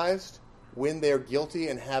normalized when they're guilty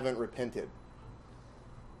and haven't repented.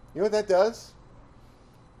 You know what that does?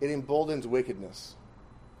 It emboldens wickedness.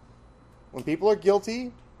 When people are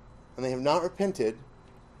guilty and they have not repented,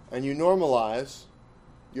 and you normalize,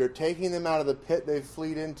 you're taking them out of the pit they've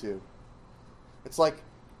fled into. It's like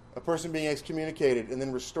a person being excommunicated and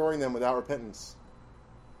then restoring them without repentance.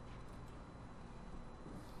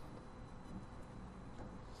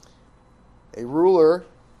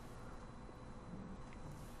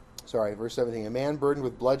 Verse 17, a man burdened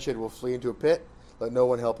with bloodshed will flee into a pit, let no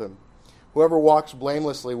one help him. Whoever walks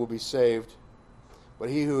blamelessly will be saved, but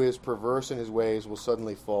he who is perverse in his ways will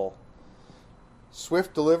suddenly fall.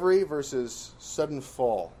 Swift delivery versus sudden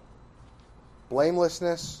fall.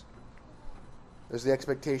 Blamelessness, there's the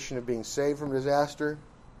expectation of being saved from disaster.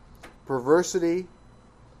 Perversity,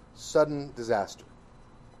 sudden disaster.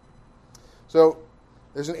 So,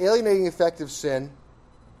 there's an alienating effect of sin.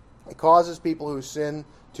 It causes people who sin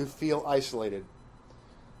to feel isolated.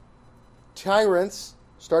 Tyrants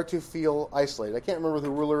start to feel isolated. I can't remember who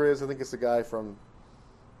the ruler is. I think it's the guy from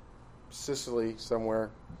Sicily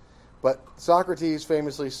somewhere. But Socrates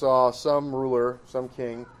famously saw some ruler, some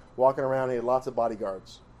king, walking around and he had lots of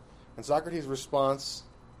bodyguards. And Socrates' response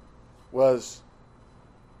was,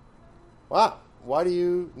 wow, why do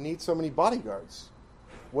you need so many bodyguards?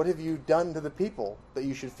 What have you done to the people that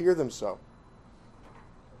you should fear them so?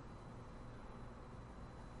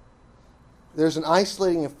 There's an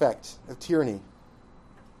isolating effect of tyranny.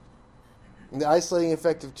 And the isolating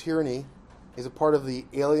effect of tyranny is a part of the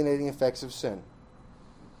alienating effects of sin.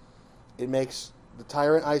 It makes the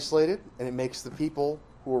tyrant isolated, and it makes the people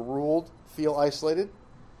who are ruled feel isolated.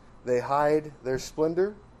 They hide their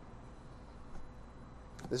splendor.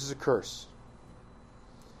 This is a curse.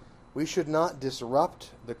 We should not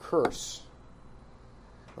disrupt the curse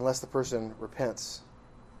unless the person repents.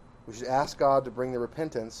 We should ask God to bring the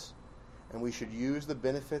repentance, and we should use the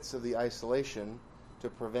benefits of the isolation to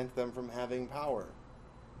prevent them from having power.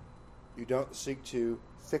 You don't seek to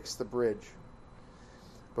fix the bridge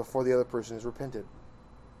before the other person is repented.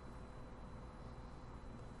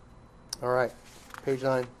 All right, page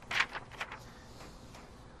 9.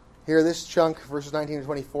 Here, this chunk, verses 19 to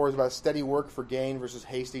 24, is about steady work for gain versus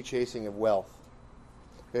hasty chasing of wealth.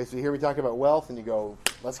 Okay, so here we talk about wealth, and you go,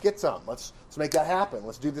 let's get some. Let's make that happen.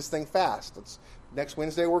 Let's do this thing fast. Next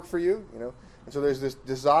Wednesday work for you, you know. And so there's this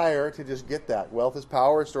desire to just get that. Wealth is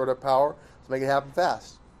power, stored up power. Let's make it happen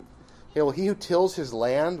fast. Okay, well, he who tills his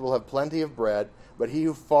land will have plenty of bread, but he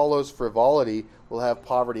who follows frivolity will have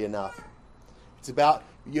poverty enough. It's about,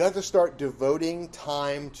 you have to start devoting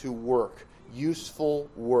time to work, useful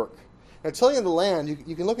work. Now, tilling of the land,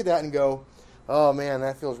 you can look at that and go, oh man,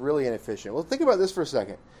 that feels really inefficient. Well, think about this for a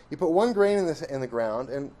second. You put one grain in the ground,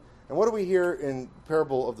 and what do we hear in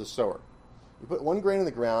parable of the sower? You put one grain in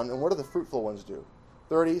the ground, and what do the fruitful ones do?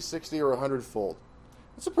 30, 60, or 100-fold.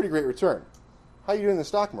 That's a pretty great return. How are you doing in the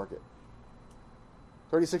stock market?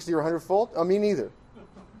 30, 60, or 100-fold? Oh, me neither.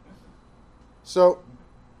 So,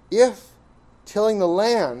 if tilling the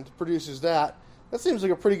land produces that seems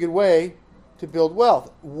like a pretty good way to build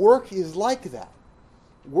wealth. Work is like that.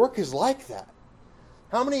 Work is like that.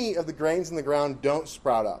 How many of the grains in the ground don't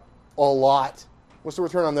sprout up? A lot. What's the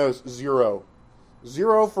return on those? 0.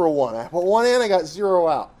 0 for a 1. I put 1 in, I got 0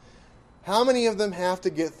 out. How many of them have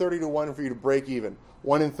to get 30 to 1 for you to break even?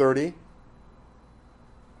 1 in 30.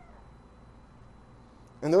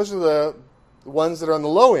 And those are the ones that are on the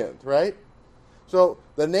low end, right? So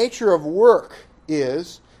the nature of work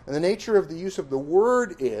is, and the nature of the use of the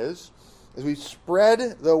word is, as we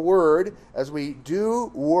spread the word, as we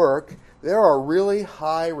do work, there are really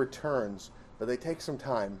high returns, but they take some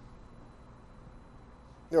time.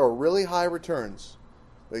 There are really high returns,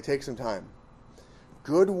 but they take some time.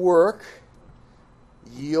 Good work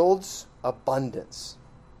yields abundance.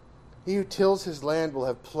 He who tills his land will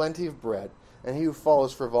have plenty of bread, and he who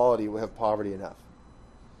follows frivolity will have poverty enough.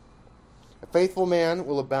 A faithful man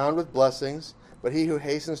will abound with blessings, but he who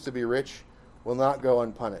hastens to be rich will not go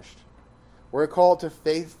unpunished. We're called to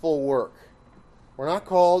faithful work. We're not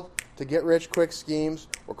called to get rich quick schemes.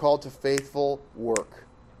 We're called to faithful work.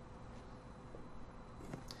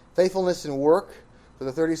 Faithfulness in work for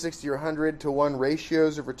the 30, 60, or 100 to 1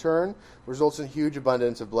 ratios of return results in huge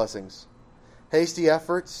abundance of blessings. Hasty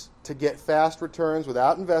efforts to get fast returns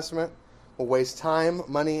without investment will waste time,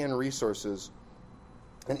 money, and resources.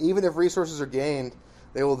 And even if resources are gained,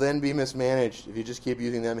 they will then be mismanaged if you just keep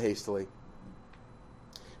using them hastily.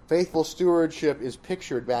 Faithful stewardship is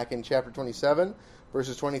pictured back in chapter 27,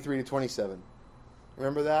 verses 23 to 27.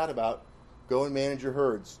 Remember that? About go and manage your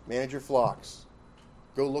herds, manage your flocks.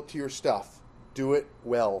 Go look to your stuff. Do it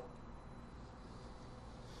well.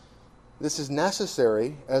 This is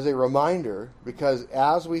necessary as a reminder because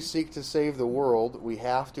as we seek to save the world, we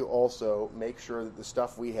have to also make sure that the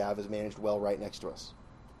stuff we have is managed well right next to us.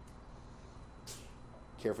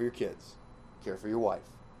 Care for your kids. Care for your wife.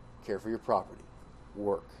 Care for your property.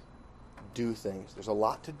 Work. Do things. There's a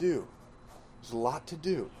lot to do. There's a lot to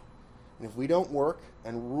do. And if we don't work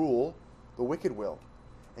and rule, the wicked will.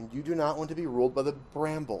 And you do not want to be ruled by the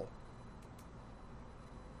bramble.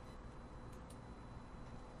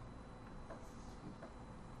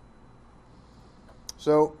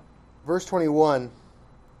 So, verse 21,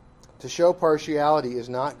 to show partiality is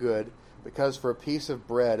not good, because for a piece of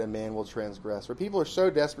bread a man will transgress. For people are so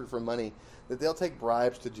desperate for money that they'll take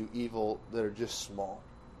bribes to do evil that are just small.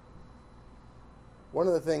 One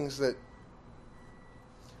of the things that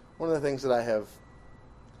I have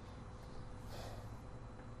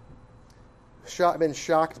been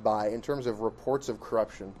shocked by in terms of reports of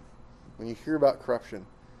corruption, when you hear about corruption,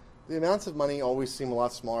 the amounts of money always seem a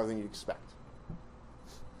lot smaller than you'd expect.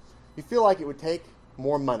 You feel like it would take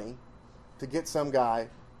more money to get some guy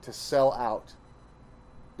to sell out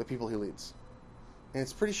the people he leads. And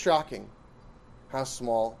it's pretty shocking how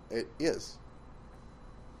small it is.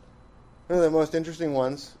 One of the most interesting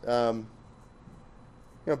ones, Bill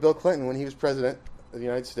Clinton, when he was president of the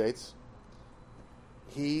United States,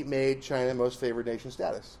 he made China most favored nation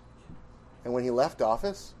status. And when he left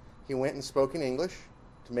office, he went and spoke in English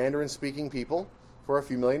to Mandarin-speaking people for a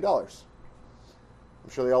few $1 million. I'm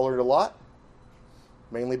sure they all learned a lot,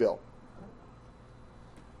 mainly Bill.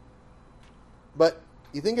 But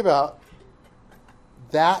you think about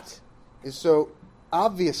that is so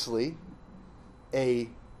obviously a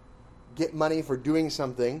get money for doing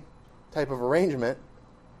something type of arrangement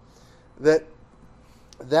that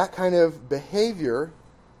kind of behavior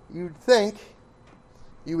you would think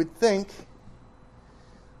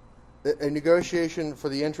that a negotiation for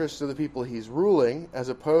the interests of the people he's ruling, as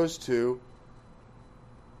opposed to,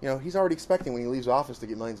 he's already expecting when he leaves office to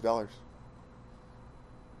get millions of dollars.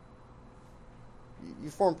 You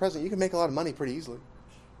former president, you can make a lot of money pretty easily.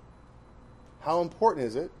 How important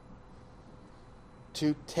is it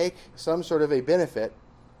to take some sort of a benefit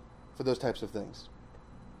for those types of things?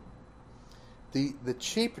 The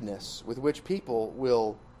cheapness with which people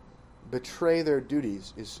will betray their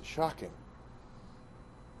duties is shocking.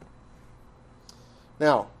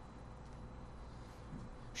 Now,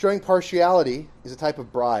 showing partiality is a type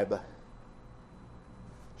of bribe.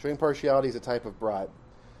 Showing partiality is a type of bribe.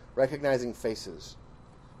 Recognizing faces.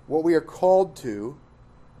 What we are called to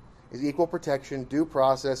is equal protection, due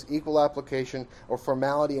process, equal application, or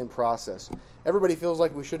formality and process. Everybody feels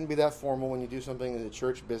like we shouldn't be that formal when you do something in a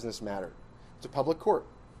church business matter. It's a public court.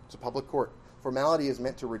 It's a public court. Formality is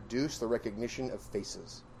meant to reduce the recognition of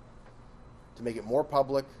faces, to make it more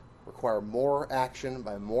public, require more action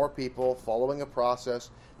by more people following a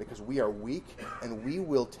process, because we are weak and we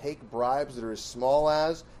will take bribes that are as small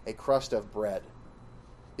as a crust of bread.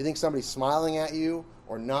 You think somebody smiling at you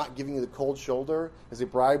or not giving you the cold shoulder is a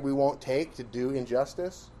bribe we won't take to do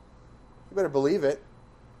injustice? You better believe it.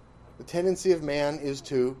 The tendency of man is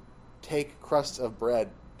to take crusts of bread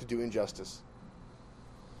to do injustice.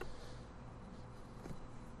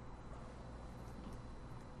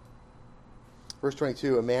 Verse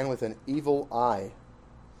 22, a man with an evil eye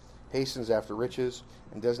hastens after riches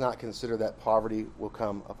and does not consider that poverty will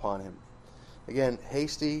come upon him. Again,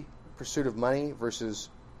 hasty pursuit of money versus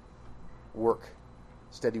work,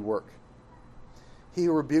 steady work. He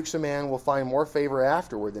who rebukes a man will find more favor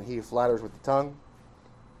afterward than he who flatters with the tongue.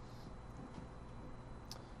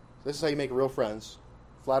 This is how you make real friends.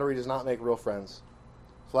 Flattery does not make real friends.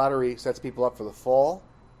 Flattery sets people up for the fall,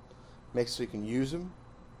 makes so you can use them.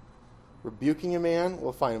 Rebuking a man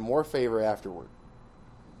will find more favor afterward.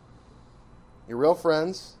 Your real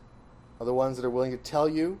friends are the ones that are willing to tell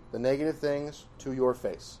you the negative things to your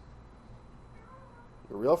face.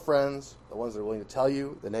 Your real friends are the ones that are willing to tell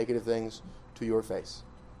you the negative things to your face.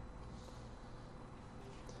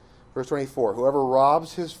 Verse 24, whoever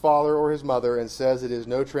robs his father or his mother and says it is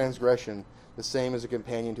no transgression, the same is a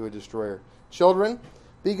companion to a destroyer. Children,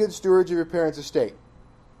 be good stewards of your parents' estate.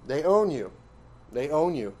 They own you. They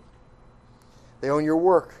own you. They own your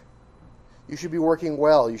work. You should be working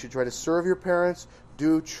well. You should try to serve your parents,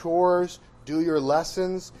 do chores, do your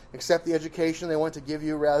lessons, accept the education they want to give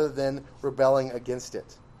you rather than rebelling against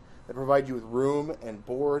it. They provide you with room and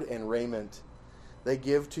board and raiment. They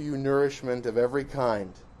give to you nourishment of every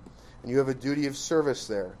kind. And you have a duty of service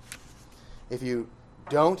there. If you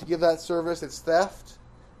don't give that service, it's theft.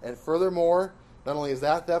 And furthermore, not only is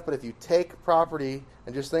that theft, but if you take property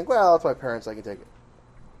and just think, well, it's my parents, I can take it.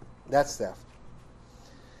 That's theft.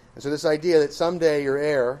 And so this idea that someday you're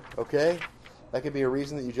heir, okay, that could be a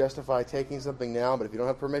reason that you justify taking something now, but if you don't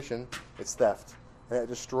have permission, it's theft. And it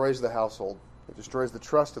destroys the household. It destroys the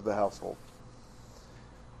trust of the household.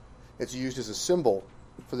 It's used as a symbol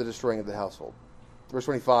for the destroying of the household. Verse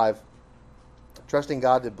 25, trusting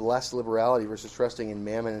God to bless liberality versus trusting in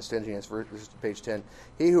mammon and stinginess. This is page 10.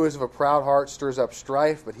 He who is of a proud heart stirs up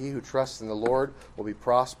strife, but he who trusts in the Lord will be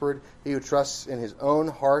prospered. He who trusts in his own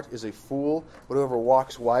heart is a fool, but whoever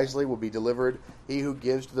walks wisely will be delivered. He who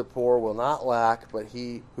gives to the poor will not lack, but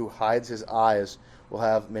he who hides his eyes will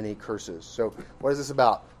have many curses. So what is this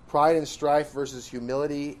about? Pride and strife versus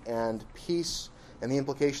humility and peace, and the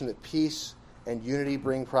implication that peace and unity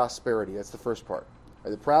bring prosperity. That's the first part.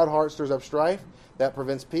 The proud heart stirs up strife. That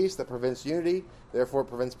prevents peace. That prevents unity. Therefore, it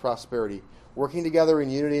prevents prosperity. Working together in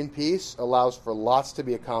unity and peace allows for lots to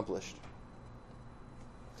be accomplished.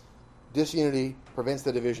 Disunity prevents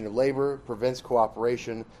the division of labor, prevents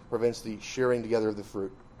cooperation, prevents the sharing together of the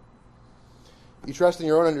fruit. You trust in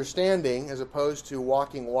your own understanding as opposed to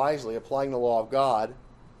walking wisely, applying the law of God.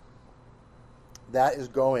 That is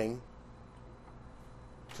going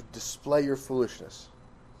to display your foolishness.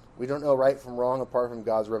 We don't know right from wrong apart from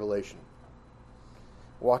God's revelation.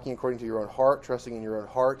 Walking according to your own heart, trusting in your own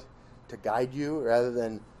heart to guide you rather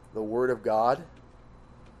than the Word of God,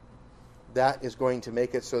 that is going to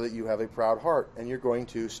make it so that you have a proud heart and you're going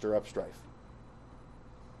to stir up strife.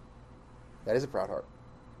 That is a proud heart.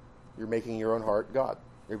 You're making your own heart God.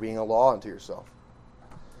 You're being a law unto yourself.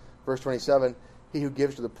 Verse 27, he who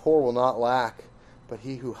gives to the poor will not lack, but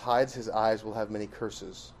he who hides his eyes will have many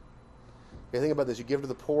curses. Okay, think about this. You give to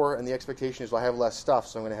the poor, and the expectation is, well, I have less stuff,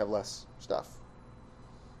 so I'm going to have less stuff.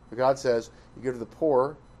 But God says, you give to the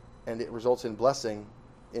poor, and it results in blessing,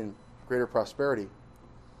 in greater prosperity.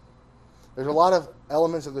 There's a lot of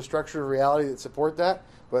elements of the structure of reality that support that,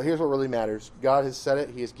 but here's what really matters. God has said it.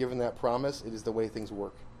 He has given that promise. It is the way things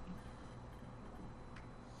work.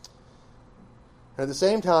 And at the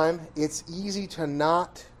same time, it's easy to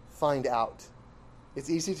not find out. It's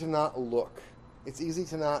easy to not look. It's easy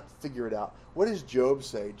to not figure it out. What does Job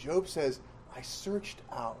say? Job says, I searched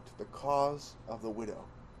out the cause of the widow.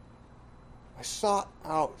 I sought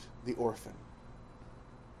out the orphan.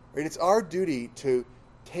 Right? It's our duty to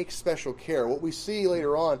take special care. What we see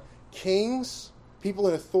later on, kings, people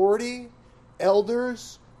in authority,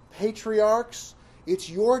 elders, patriarchs, it's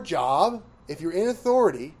your job, if you're in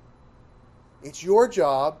authority, it's your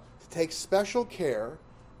job to take special care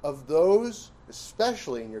of those,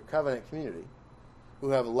 especially in your covenant community, who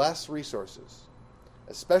have less resources,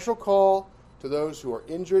 A special call to those who are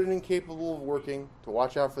injured and incapable of working to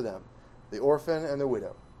watch out for them, the orphan and the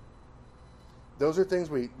widow. Those are things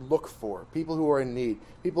we look for, people who are in need,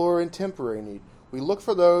 people who are in temporary need. We look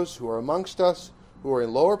for those who are amongst us, who are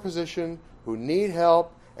in lower position, who need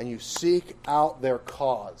help, and you seek out their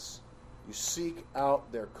cause. You seek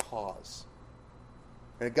out their cause.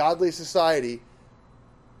 In a godly society,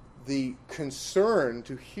 the concern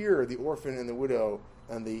to hear the orphan and the widow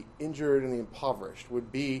and the injured and the impoverished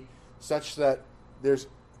would be such that there's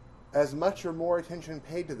as much or more attention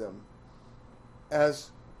paid to them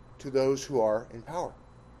as to those who are in power,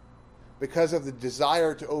 because of the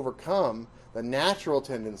desire to overcome the natural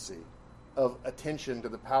tendency of attention to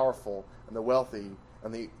the powerful and the wealthy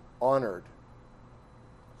and the honored.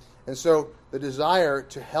 And so the desire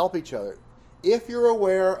to help each other. If you're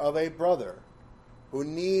aware of a brother who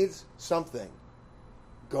needs something,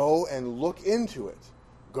 go and look into it.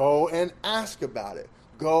 Go and ask about it.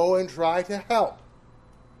 Go and try to help.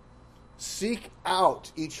 Seek out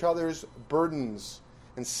each other's burdens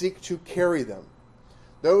and seek to carry them.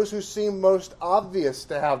 Those who seem most obvious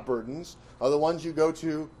to have burdens are the ones you go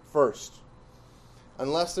to first,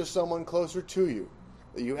 unless there's someone closer to you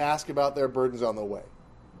that you ask about their burdens on the way.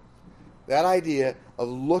 That idea of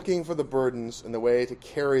looking for the burdens and the way to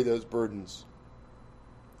carry those burdens,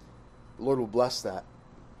 the Lord will bless that.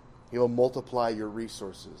 He will multiply your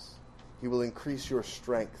resources. He will increase your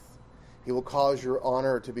strength. He will cause your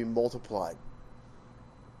honor to be multiplied.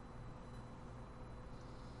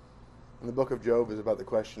 And the book of Job is about the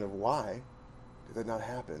question of why did that not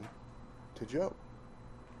happen to Job?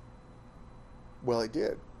 Well, it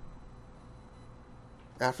did.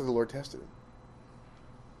 After the Lord tested him.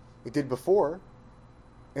 It did before,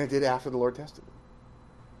 and it did after the Lord tested him.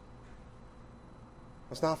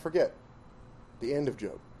 Let's not forget the end of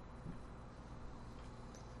Job.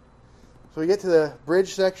 So we get to the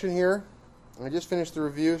bridge section here. I just finished the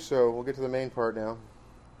review, so we'll get to the main part now.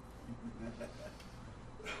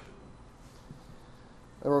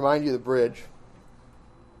 I'll remind you of the bridge.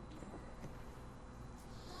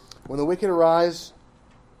 When the wicked arise,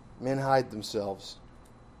 men hide themselves.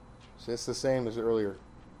 So it's the same as earlier.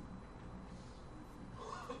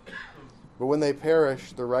 But when they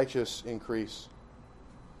perish, the righteous increase.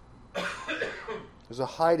 There's a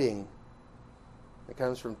hiding that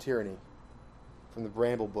comes from tyranny, from the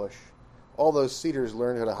bramble bush. All those cedars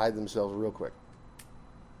learned how to hide themselves real quick.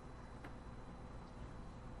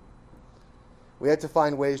 We have to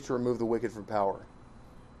find ways to remove the wicked from power.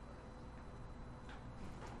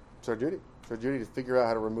 It's our duty. It's our duty to figure out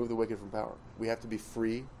how to remove the wicked from power. We have to be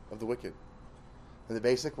free of the wicked. And the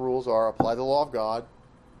basic rules are apply the law of God,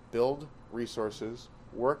 build resources,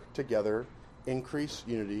 work together, increase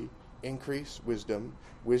unity, increase wisdom.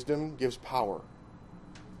 Wisdom gives power.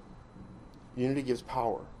 Unity gives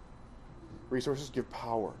power. Resources give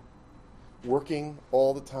power. Working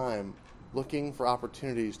all the time, looking for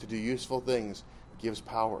opportunities to do useful things, gives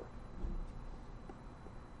power.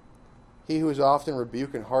 He who is often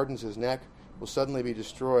rebuked and hardens his neck will suddenly be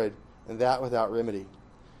destroyed, and that without remedy.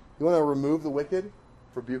 You want to remove the wicked?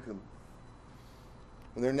 Rebuke them.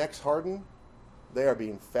 When their necks harden, they are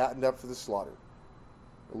being fattened up for the slaughter.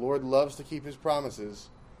 The Lord loves to keep his promises,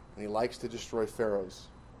 and he likes to destroy pharaohs.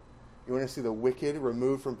 You want to see the wicked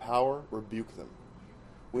removed from power? Rebuke them.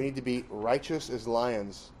 We need to be righteous as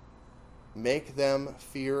lions. Make them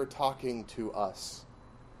fear talking to us.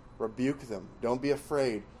 Rebuke them. Don't be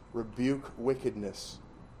afraid. Rebuke wickedness.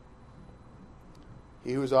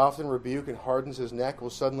 He who is often rebuked and hardens his neck will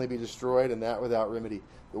suddenly be destroyed, and that without remedy.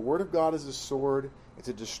 The word of God is a sword. It's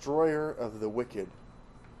a destroyer of the wicked.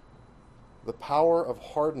 The power of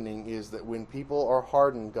hardening is that when people are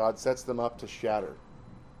hardened, God sets them up to shatter.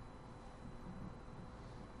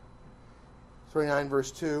 29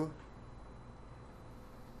 verse 2.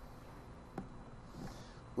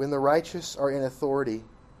 When the righteous are in authority,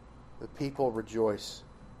 the people rejoice.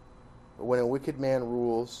 But when a wicked man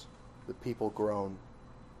rules, the people groan.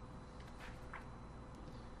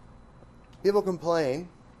 People complain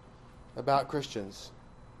about Christians,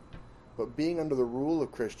 but being under the rule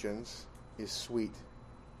of Christians is sweet.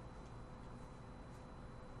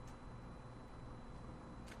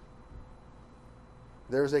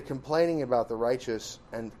 There's a complaining about the righteous,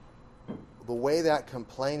 and the way that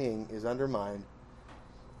complaining is undermined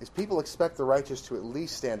is people expect the righteous to at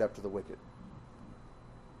least stand up to the wicked.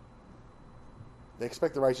 They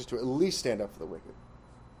expect the righteous to at least stand up for the wicked.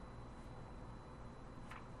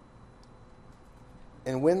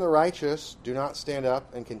 And when the righteous do not stand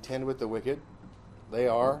up and contend with the wicked, they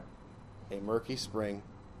are a murky spring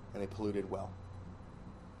and a polluted well.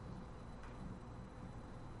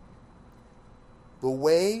 The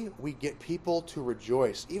way we get people to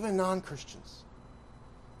rejoice, even non-Christians,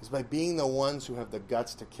 is by being the ones who have the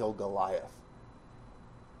guts to kill Goliath.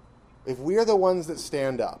 If we are the ones that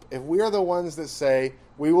stand up, if we are the ones that say,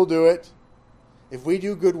 we will do it, if we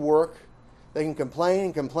do good work, they can complain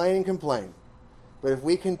and complain and complain. But if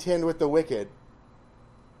we contend with the wicked,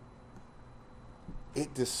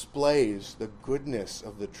 it displays the goodness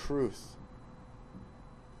of the truth.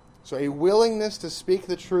 So a willingness to speak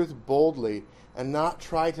the truth boldly and not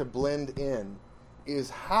try to blend in is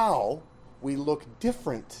how we look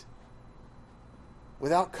different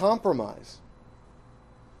without compromise.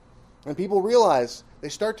 And people realize, they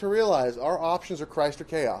start to realize our options are Christ or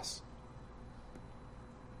chaos.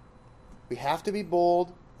 We have to be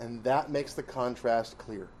bold, and that makes the contrast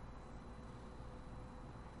clear.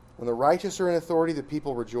 When the righteous are in authority, the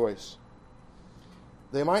people rejoice.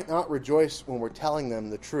 They might not rejoice when we're telling them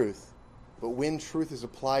the truth, but when truth is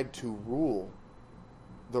applied to rule,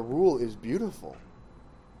 the rule is beautiful.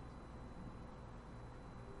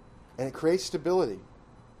 And it creates stability.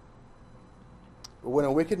 But when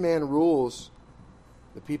a wicked man rules,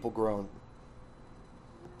 the people groan.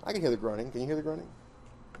 I can hear the groaning. Can you hear the groaning?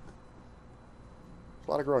 There's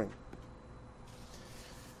a lot of groaning.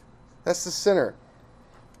 That's the sinner.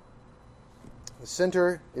 The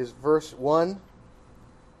center is verse 1.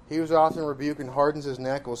 He who is often rebuked and hardens his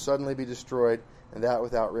neck will suddenly be destroyed, and that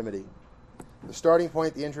without remedy. The starting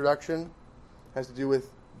point, the introduction, has to do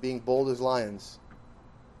with being bold as lions.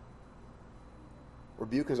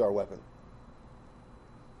 Rebuke is our weapon.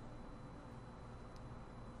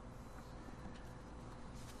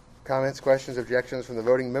 Comments, questions, objections from the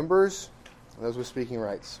voting members and those with speaking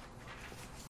rights?